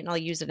buy it and I'll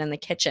use it in the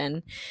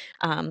kitchen.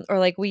 Or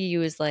like we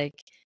use like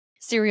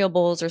cereal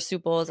bowls or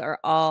soup bowls are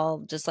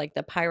all just like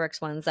the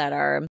Pyrex ones that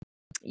are,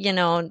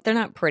 they're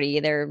not pretty.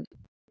 They're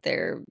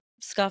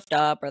scuffed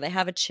up, or they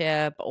have a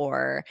chip,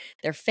 or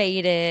they're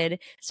faded.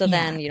 So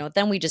then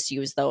we just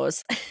use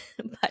those.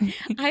 But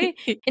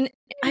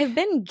I've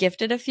been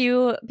gifted a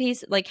few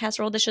like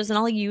casserole dishes, and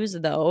I'll use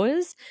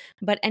those.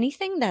 But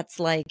anything that's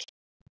like,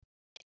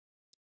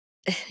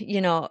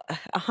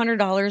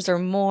 $100 or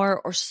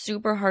more, or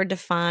super hard to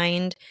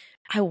find,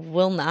 I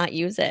will not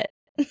use it.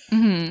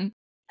 I'm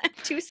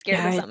too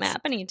scared of something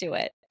happening to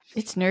it.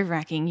 It's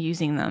nerve-wracking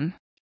using them.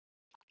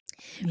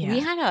 Yeah. We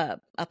had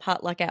a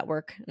potluck at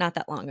work not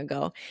that long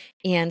ago,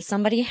 and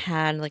somebody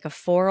had like a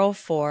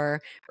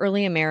 404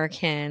 early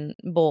American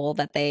bowl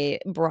that they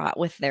brought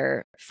with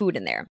their food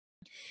in there.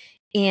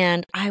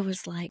 And I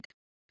was like,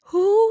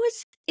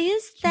 whose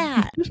is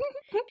that?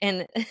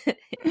 And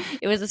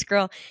it was this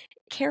girl.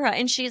 Kara.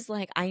 And she's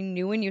like, I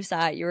knew when you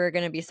saw it, you were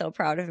going to be so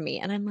proud of me.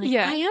 And I'm like,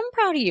 Yeah. I am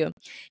proud of you.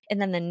 And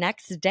then the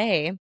next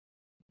day,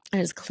 I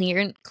was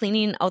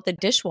cleaning out the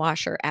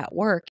dishwasher at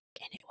work,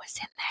 and it was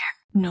in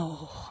there.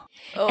 No.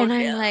 Oh, and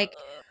I'm like,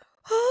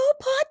 who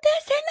put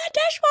this in the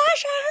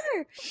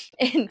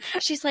dishwasher? And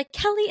she's like,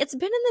 Kelli, it's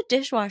been in the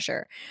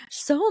dishwasher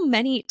so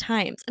many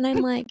times. And I'm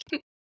like,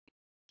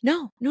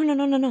 no,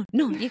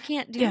 you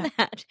can't do Yeah.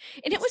 that.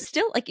 And it was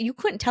still like, you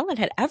couldn't tell it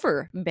had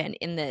ever been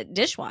in the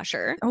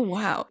dishwasher. Oh,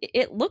 wow.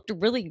 It looked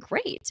really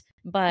great,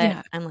 but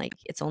Yeah. I'm like,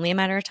 it's only a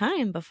matter of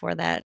time before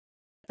that's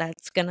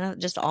gonna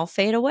just all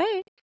fade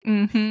away.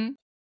 Mm-hmm.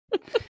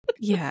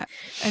 Yeah.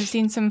 I've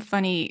seen some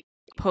funny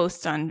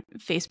posts on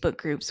Facebook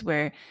groups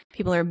where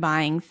people are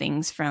buying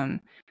things for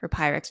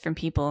Pyrex from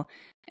people,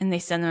 and they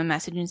send them a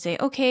message and say,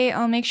 okay,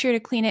 I'll make sure to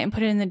clean it and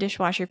put it in the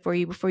dishwasher for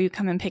you before you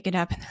come and pick it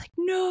up. And they're like,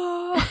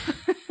 no.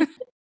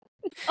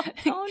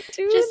 Don't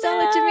do Just that. sell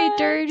it to me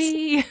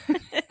dirty.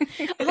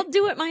 I'll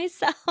do it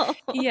myself.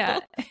 Yeah.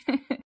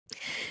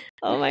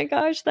 Oh my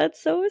gosh,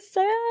 that's so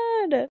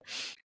sad.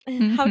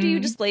 How do you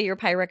Mhm. display your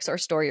Pyrex or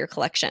store your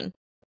collection?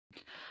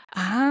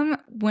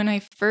 When I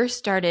first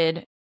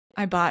started,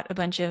 I bought a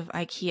bunch of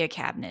IKEA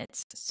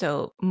cabinets.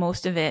 So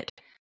most of it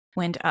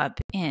went up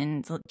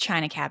in the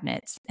China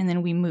cabinets, and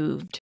then we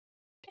moved.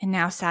 And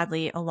now,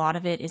 sadly, a lot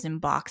of it is in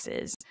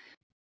boxes.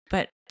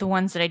 But the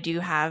ones that I do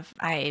have,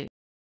 I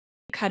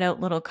cut out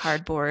little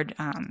cardboard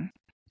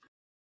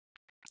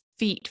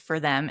feet for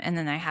them, and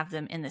then I have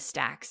them in the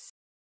stacks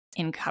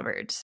in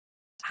cupboards.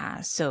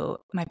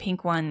 So my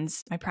pink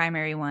ones, my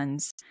primary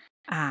ones,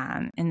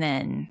 and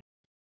then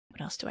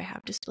what else do I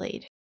have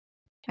displayed?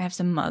 I have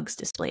some mugs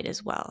displayed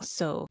as well.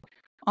 So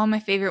all my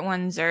favorite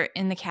ones are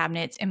in the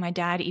cabinets, and my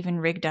dad even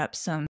rigged up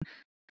some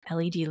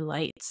LED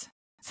lights.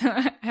 So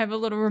I have a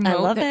little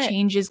remote that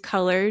changes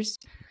colors.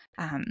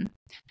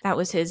 That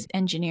was his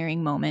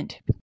engineering moment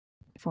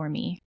for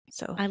me.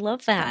 So I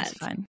love that. That was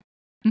fun.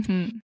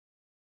 Mm-hmm.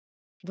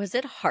 Was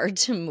it hard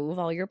to move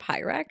all your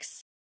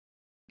Pyrex?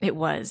 It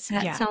was.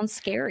 That sounds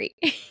scary.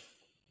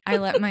 I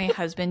let my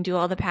husband do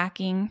all the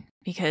packing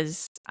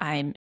because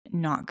I'm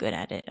not good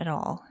at it at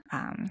all.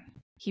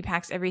 He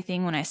packs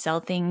everything when I sell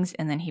things,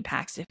 and then he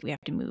packs if we have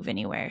to move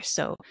anywhere.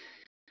 So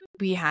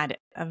we had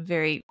a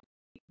very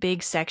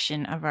big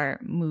section of our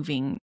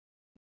moving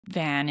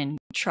van and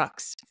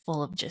trucks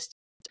full of just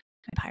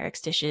my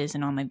Pyrex dishes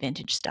and all my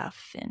vintage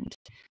stuff. And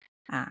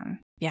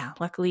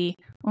luckily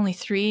only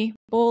 3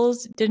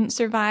 bowls didn't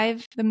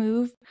survive the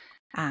move,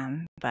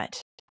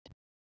 but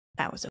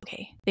that was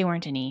okay. They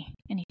weren't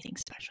anything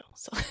special.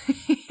 So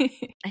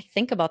I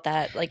think about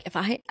that. Like, if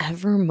I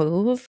ever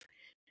move,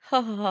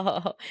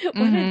 what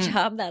a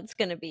job that's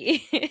going to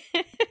be.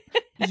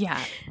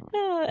 Yeah.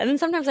 And then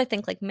sometimes I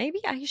think, like, maybe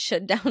I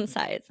should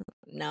downsize.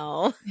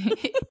 No.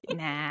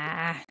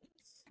 Nah.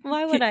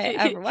 Why would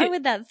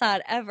that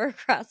thought ever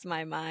cross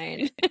my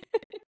mind?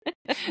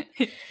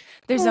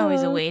 There's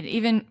always a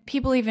way.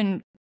 People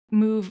even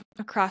move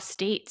across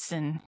states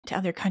and to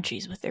other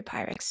countries with their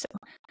Pyrex. So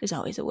there's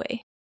always a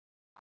way.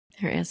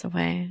 There is a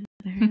way.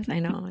 There is. I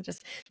know.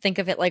 Just think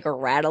of it like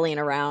rattling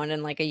around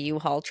in like a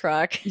U-Haul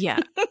truck. Yeah.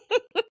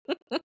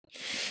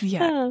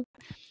 Yeah.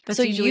 That's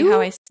so usually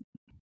how I...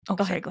 Oh,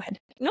 go sorry. ahead. Go ahead.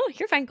 No,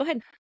 you're fine. Go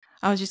ahead.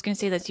 I was just going to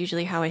say that's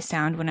usually how I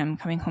sound when I'm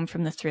coming home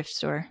from the thrift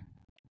store.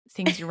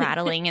 Things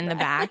rattling in the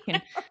back,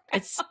 and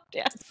it's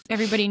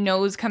everybody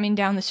knows coming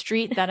down the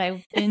street that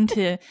I've been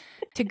to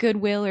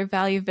Goodwill or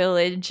Value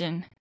Village,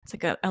 and it's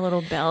like a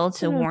little bell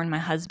to warn my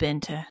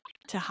husband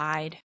to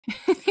hide.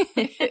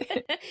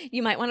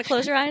 You might want to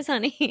close your eyes,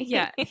 honey.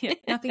 Yeah,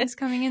 nothing's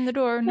coming in the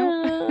door.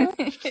 No.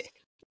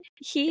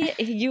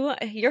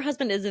 Your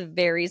husband is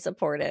very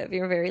supportive.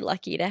 You're very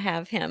lucky to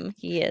have him.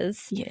 He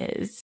is.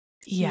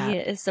 Yeah. He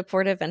is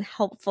supportive and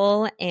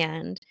helpful,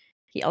 and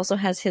he also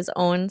has his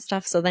own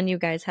stuff. So then you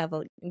guys have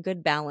a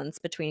good balance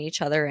between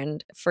each other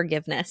and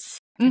forgiveness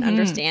and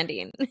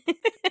understanding.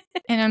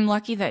 And I'm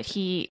lucky that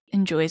he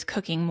enjoys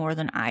cooking more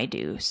than I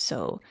do.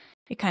 So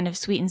it kind of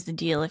sweetens the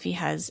deal if he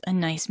has a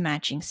nice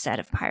matching set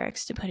of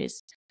Pyrex to put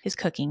his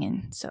cooking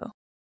in. So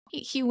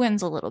he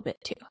wins a little bit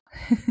too.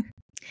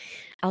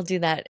 I'll do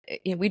that.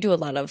 We do a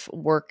lot of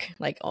work.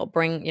 Like, I'll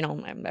bring,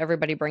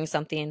 everybody brings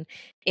something,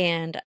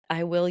 and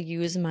I will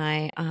use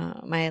my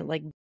my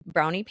like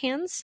brownie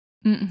pans.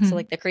 So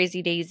like the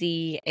Crazy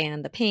Daisy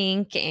and the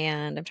pink,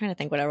 and I'm trying to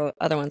think what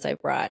other ones I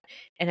brought.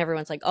 And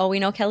everyone's like, "Oh, we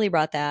know Kelli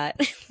brought that."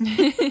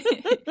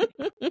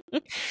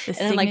 And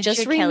I'm like,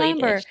 just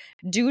remember,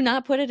 do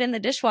not put it in the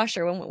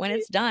dishwasher when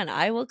it's done.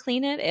 I will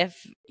clean it.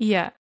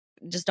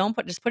 Just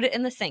put it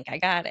in the sink. I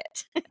got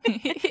it.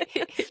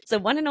 It's a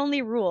one and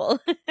only rule.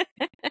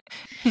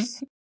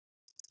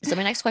 So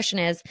my next question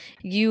is,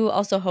 you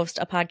also host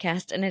a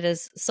podcast, and it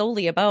is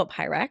solely about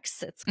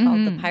Pyrex. It's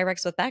called the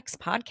Pyrex with Bex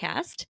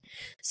podcast.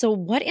 So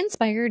what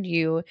inspired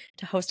you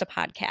to host a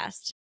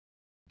podcast?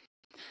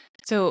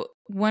 So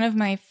one of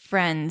my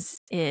friends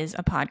is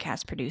a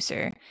podcast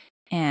producer,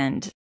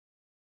 and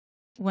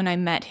when I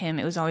met him,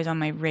 it was always on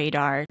my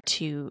radar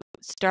to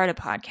start a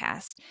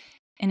podcast.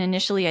 And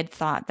initially I'd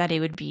thought that it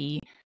would be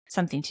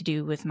something to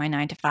do with my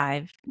 9 to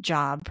 5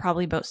 job,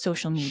 probably about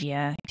social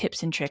media,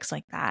 tips and tricks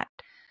like that.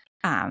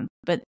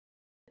 But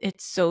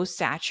it's so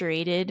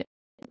saturated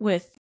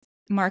with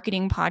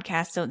marketing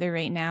podcasts out there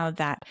right now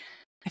that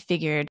I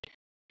figured,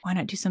 why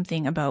not do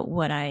something about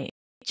what I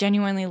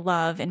genuinely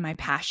love and my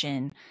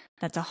passion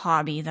that's a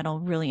hobby that I'll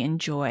really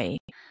enjoy.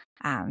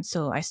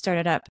 So I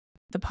started up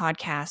the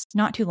podcast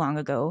not too long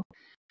ago.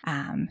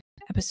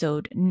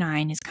 Episode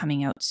 9 is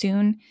coming out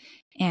soon,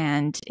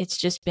 and it's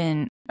just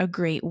been a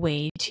great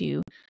way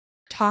to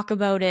talk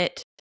about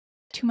it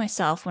to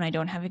myself when I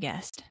don't have a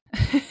guest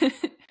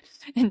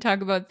and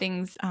talk about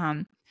things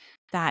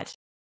that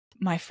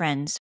my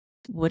friends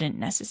wouldn't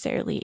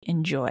necessarily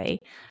enjoy,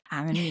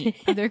 and meet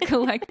other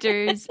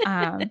collectors,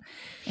 and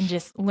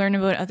just learn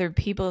about other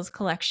people's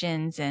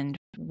collections and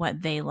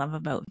what they love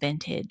about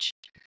vintage.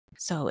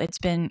 So it's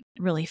been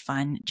really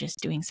fun just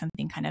doing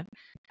something kind of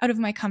out of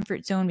my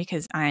comfort zone,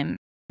 because I'm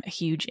a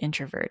huge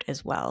introvert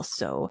as well.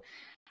 So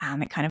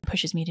it kind of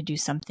pushes me to do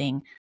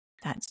something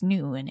that's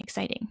new and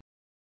exciting.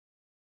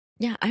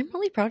 Yeah, I'm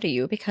really proud of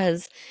you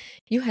because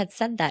you had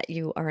said that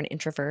you are an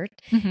introvert,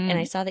 and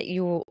I saw that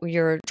your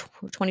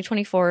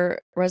 2024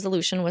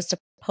 resolution was to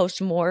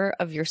post more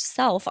of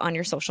yourself on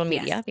your social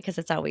media because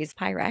it's always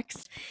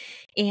Pyrex.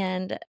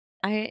 And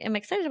I am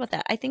excited about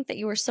that. I think that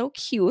you are so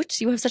cute.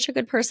 You have such a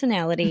good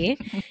personality,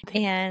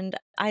 and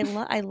I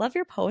love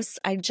your posts.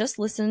 I just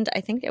listened,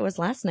 I think it was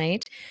last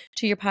night,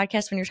 to your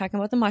podcast when you're talking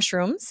about the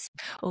mushrooms.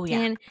 Oh yeah,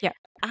 And yeah.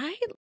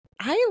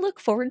 I look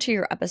forward to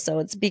your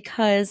episodes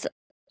because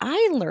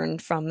I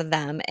learned from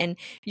them, and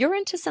you're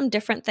into some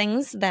different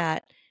things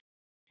that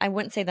I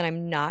wouldn't say that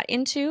I'm not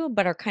into,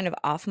 but are kind of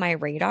off my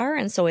radar.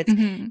 And so it's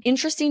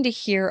interesting to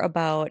hear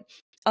about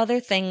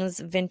other things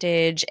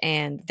vintage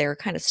and their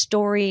kind of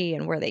story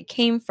and where they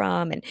came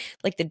from, and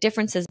like the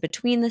differences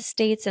between the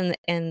States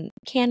and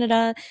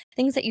Canada,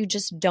 things that you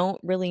just don't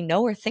really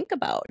know or think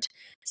about.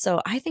 So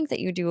I think that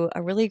you do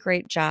a really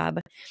great job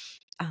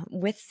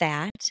with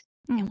that.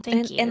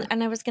 Thank you.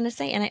 And I was going to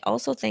say, and I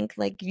also think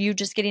like you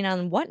just getting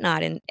on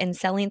Whatnot and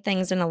selling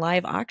things in a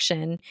live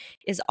auction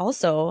is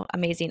also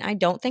amazing. I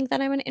don't think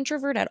that I'm an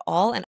introvert at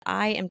all,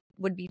 and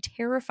would be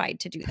terrified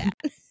to do that.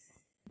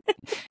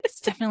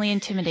 It's definitely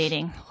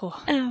intimidating.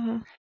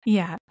 Oh.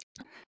 Yeah.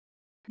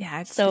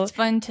 Yeah, it's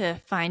fun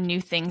to find new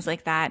things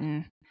like that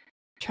and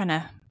trying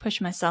to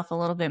push myself a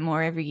little bit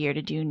more every year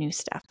to do new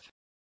stuff.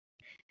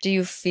 Do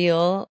you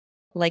feel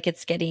like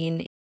it's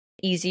getting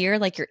easier,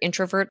 like your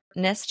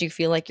introvertness? Do you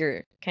feel like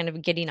you're kind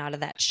of getting out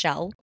of that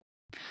shell?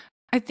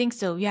 I think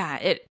so. Yeah,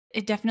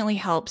 it definitely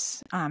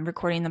helps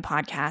recording the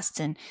podcasts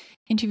and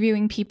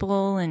interviewing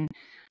people and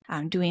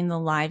doing the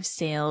live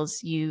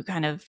sales. You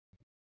kind of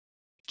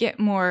get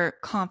more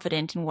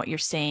confident in what you're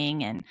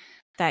saying, and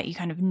that you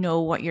kind of know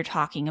what you're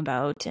talking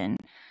about. And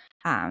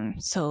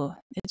so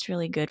it's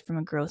really good from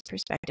a growth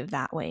perspective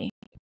that way.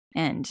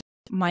 And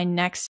my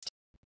next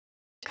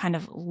kind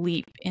of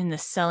leap in the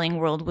selling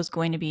world was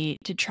going to be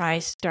to try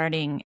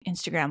starting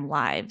Instagram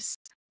lives.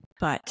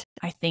 But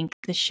I think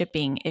the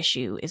shipping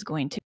issue is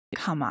going to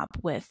come up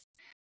with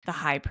the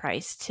high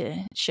price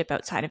to ship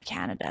outside of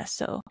Canada.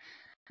 So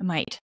I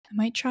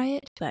might try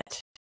it, but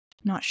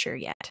not sure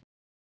yet.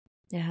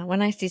 Yeah,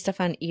 when I see stuff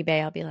on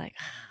eBay, I'll be like,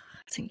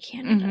 it's in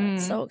Canada.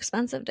 It's so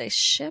expensive to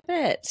ship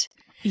it.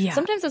 Yeah.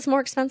 Sometimes it's more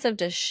expensive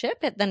to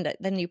ship it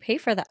than you pay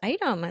for the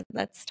item.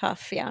 That's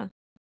tough. Yeah.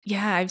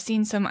 Yeah, I've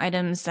seen some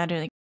items that are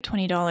like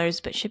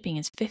 $20, but shipping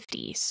is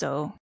 $50.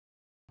 So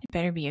it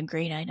better be a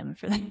great item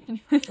for that.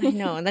 I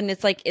know. And then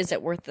it's like, is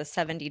it worth the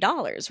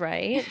 $70?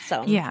 Right.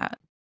 So yeah.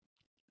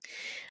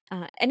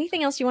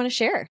 Anything else you want to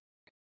share?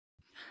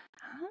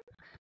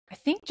 I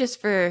think just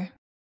for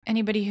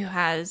anybody who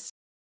has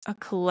a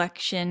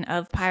collection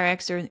of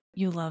Pyrex, or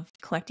you love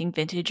collecting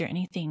vintage or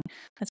anything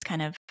that's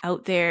kind of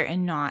out there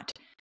and not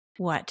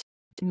what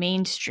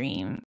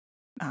mainstream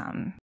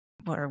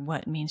or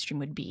what mainstream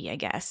would be, I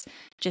guess.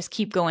 Just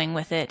keep going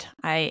with it.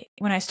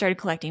 When I started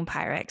collecting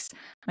Pyrex,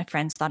 my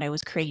friends thought I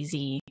was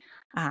crazy.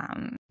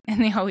 And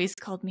they always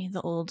called me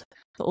the old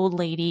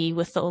lady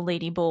with the old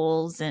lady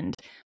bowls.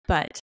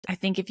 But I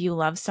think if you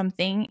love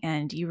something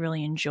and you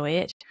really enjoy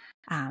it,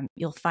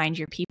 you'll find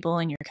your people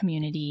and your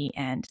community,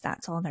 and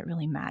that's all that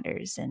really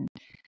matters. And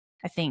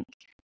I think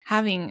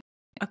having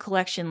a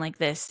collection like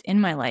this in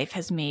my life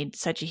has made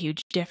such a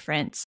huge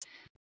difference,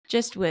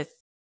 just with,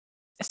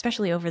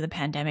 especially over the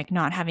pandemic,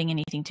 not having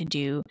anything to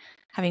do,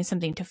 having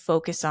something to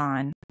focus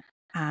on.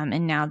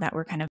 And now that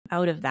we're kind of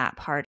out of that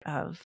part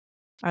of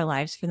our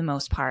lives for the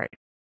most part,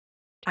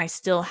 I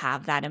still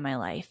have that in my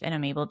life, and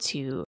I'm able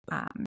to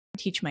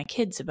teach my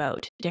kids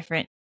about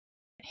different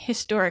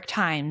historic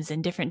times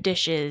and different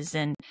dishes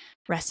and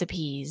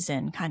recipes,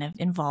 and kind of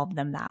involve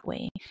them that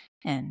way.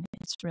 And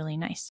it's really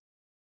nice.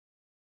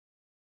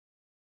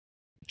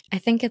 I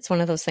think it's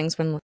one of those things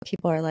when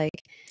people are like,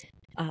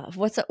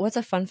 what's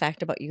a fun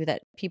fact about you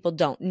that people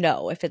don't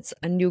know if it's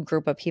a new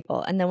group of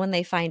people? And then when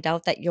they find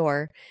out that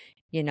you're,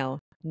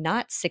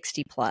 not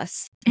 60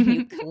 plus and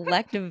you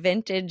collect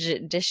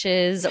vintage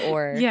dishes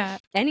or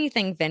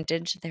anything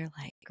vintage, they're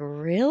like,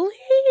 really?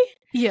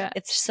 Yeah.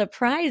 It's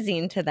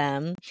surprising to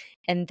them.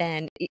 And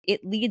then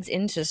it leads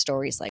into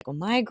stories like, well,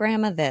 my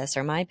grandma this,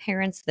 or my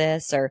parents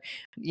this, or,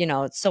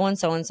 so and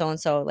so and so and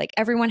so. Like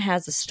everyone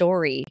has a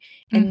story.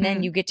 And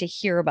then you get to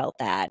hear about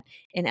that.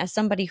 And as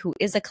somebody who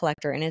is a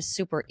collector and is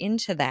super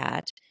into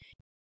that,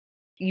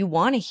 you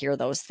want to hear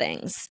those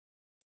things.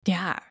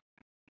 Yeah.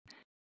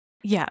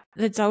 Yeah.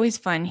 It's always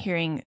fun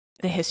hearing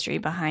the history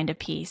behind a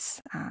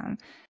piece,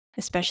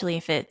 especially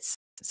if it's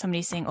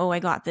somebody saying, oh, I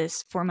got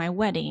this for my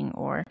wedding,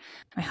 or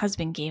my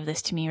husband gave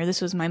this to me, or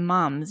this was my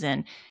mom's.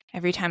 And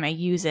every time I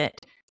use it,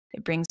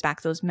 it brings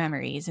back those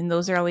memories. And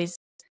those are always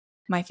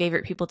my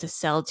favorite people to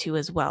sell to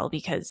as well,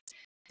 because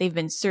they've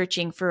been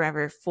searching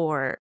forever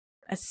for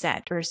a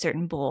set or a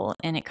certain bowl,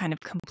 and it kind of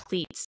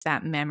completes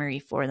that memory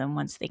for them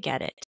once they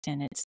get it.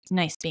 And it's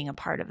nice being a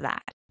part of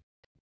that.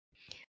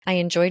 I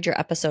enjoyed your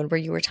episode where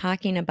you were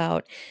talking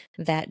about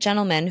that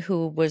gentleman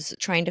who was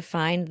trying to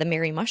find the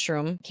Mary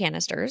Mushroom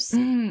canisters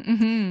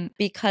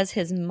because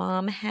his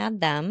mom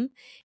had them,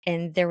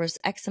 and there was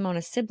X amount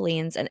of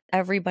siblings, and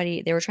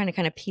everybody, they were trying to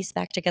kind of piece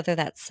back together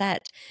that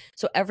set.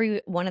 So every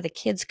one of the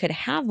kids could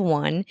have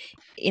one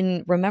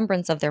in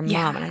remembrance of their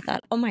mom. And I thought,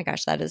 oh my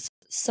gosh, that is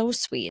so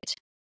sweet.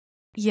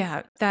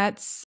 Yeah,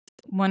 that's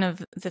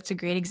a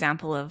great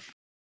example of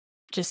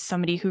just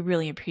somebody who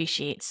really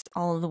appreciates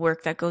all of the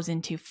work that goes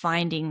into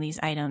finding these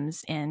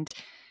items. And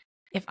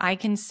if I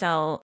can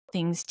sell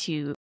things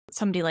to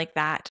somebody like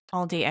that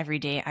all day, every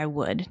day, I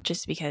would,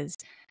 just because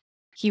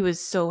he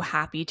was so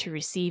happy to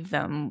receive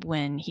them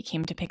when he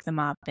came to pick them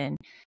up. And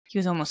he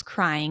was almost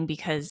crying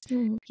because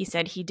he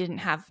said he didn't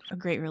have a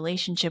great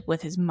relationship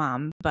with his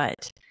mom,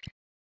 but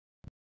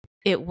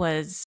it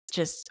was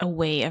just a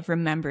way of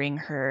remembering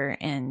her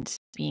and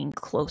being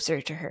closer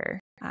to her,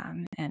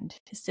 and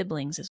his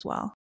siblings as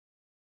well.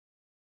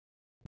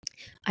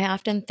 I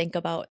often think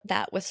about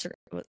that with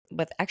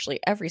actually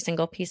every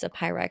single piece of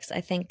Pyrex.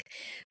 I think,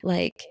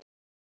 like,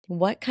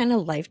 what kind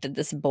of life did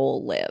this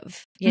bowl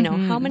live?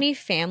 How many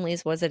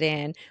families was it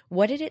in?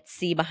 What did it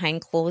see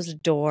behind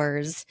closed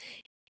doors?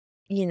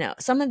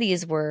 Some of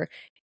these were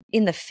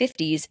in the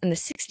 50s and the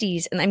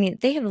 60s. And I mean,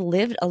 they have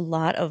lived a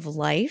lot of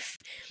life.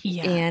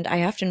 Yeah. And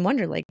I often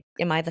wonder, like,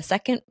 am I the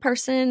second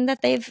person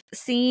that they've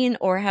seen,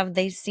 or have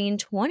they seen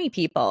 20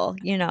 people,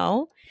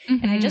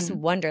 And I just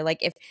wonder, like,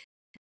 if,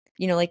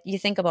 like you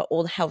think about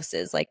old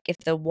houses, like if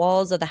the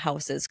walls of the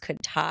houses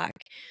could talk.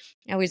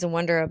 I always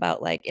wonder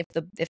about, like, if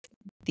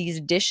these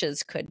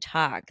dishes could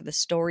talk, the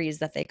stories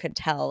that they could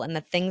tell, and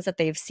the things that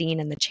they've seen,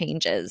 and the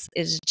changes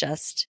is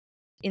just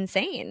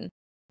insane.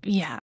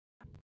 Yeah.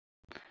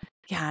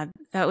 Yeah,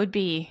 that would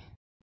be,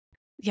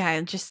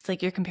 just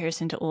like your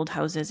comparison to old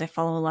houses. I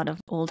follow a lot of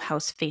old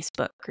house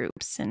Facebook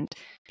groups, and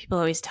people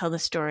always tell the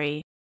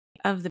story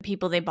of the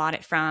people they bought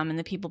it from and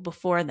the people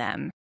before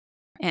them.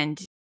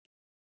 And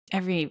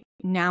every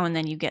now and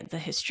then you get the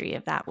history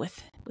of that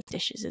with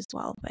dishes as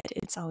well, but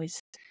it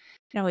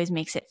always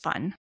makes it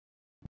fun.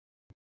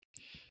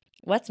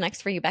 What's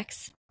next for you,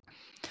 Bex?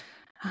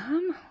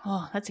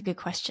 That's a good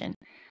question.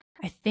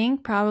 I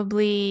think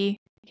probably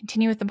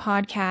continue with the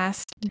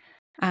podcast,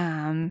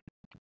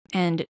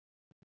 and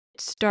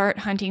start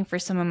hunting for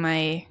some of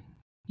my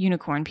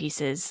unicorn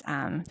pieces,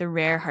 the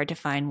rare, hard to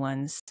find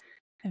ones.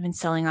 I've been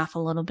selling off a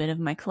little bit of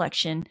my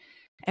collection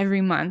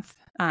every month,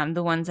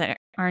 the ones that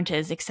aren't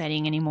as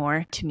exciting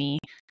anymore to me,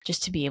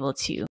 just to be able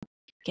to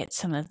get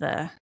some of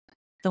the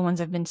ones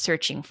I've been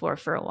searching for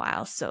a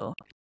while. So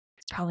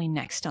it's probably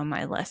next on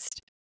my list.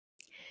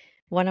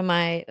 One of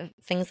my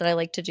things that I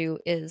like to do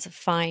is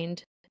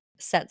find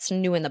sets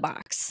new in the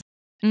box,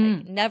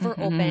 like never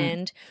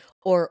opened,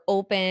 or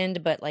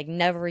opened but like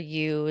never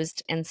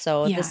used. And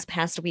so this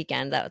past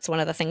weekend, that's one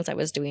of the things I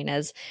was doing,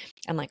 is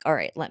I'm like, all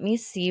right, let me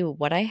see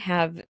what I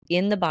have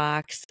in the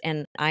box,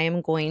 and I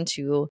am going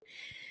to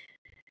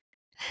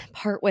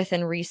part with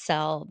and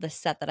resell the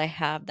set that I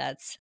have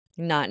that's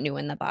not new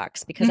in the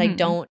box, because I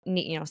don't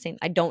need,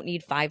 I don't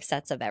need 5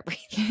 sets of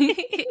everything.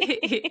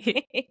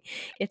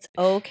 It's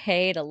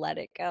okay to let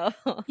it go.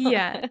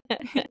 Yeah.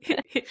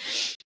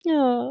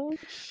 Oh.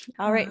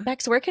 All right,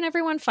 Bex, where can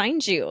everyone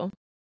find you?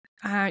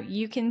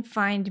 You can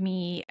find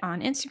me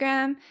on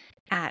Instagram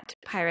at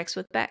Pyrex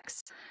with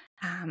Bex.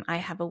 I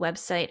have a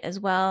website as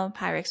well,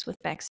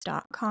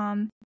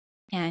 pyrexwithbex.com.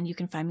 And you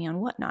can find me on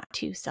Whatnot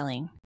too,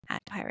 selling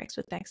at Pyrex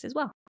with Bex as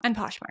well. And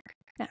Poshmark.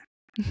 Yeah.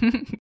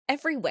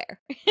 Everywhere.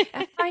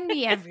 Find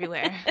me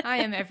everywhere. I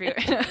am everywhere.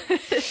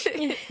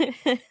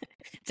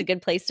 It's a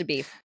good place to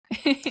be.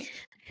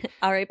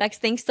 All right, Bex,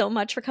 thanks so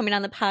much for coming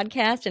on the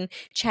podcast and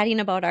chatting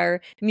about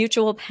our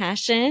mutual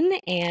passion.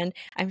 And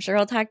I'm sure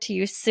I'll talk to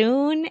you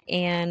soon.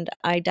 And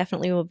I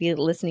definitely will be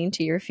listening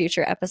to your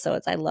future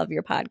episodes. I love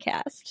your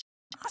podcast.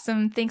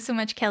 Awesome. Thanks so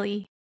much,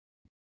 Kelli.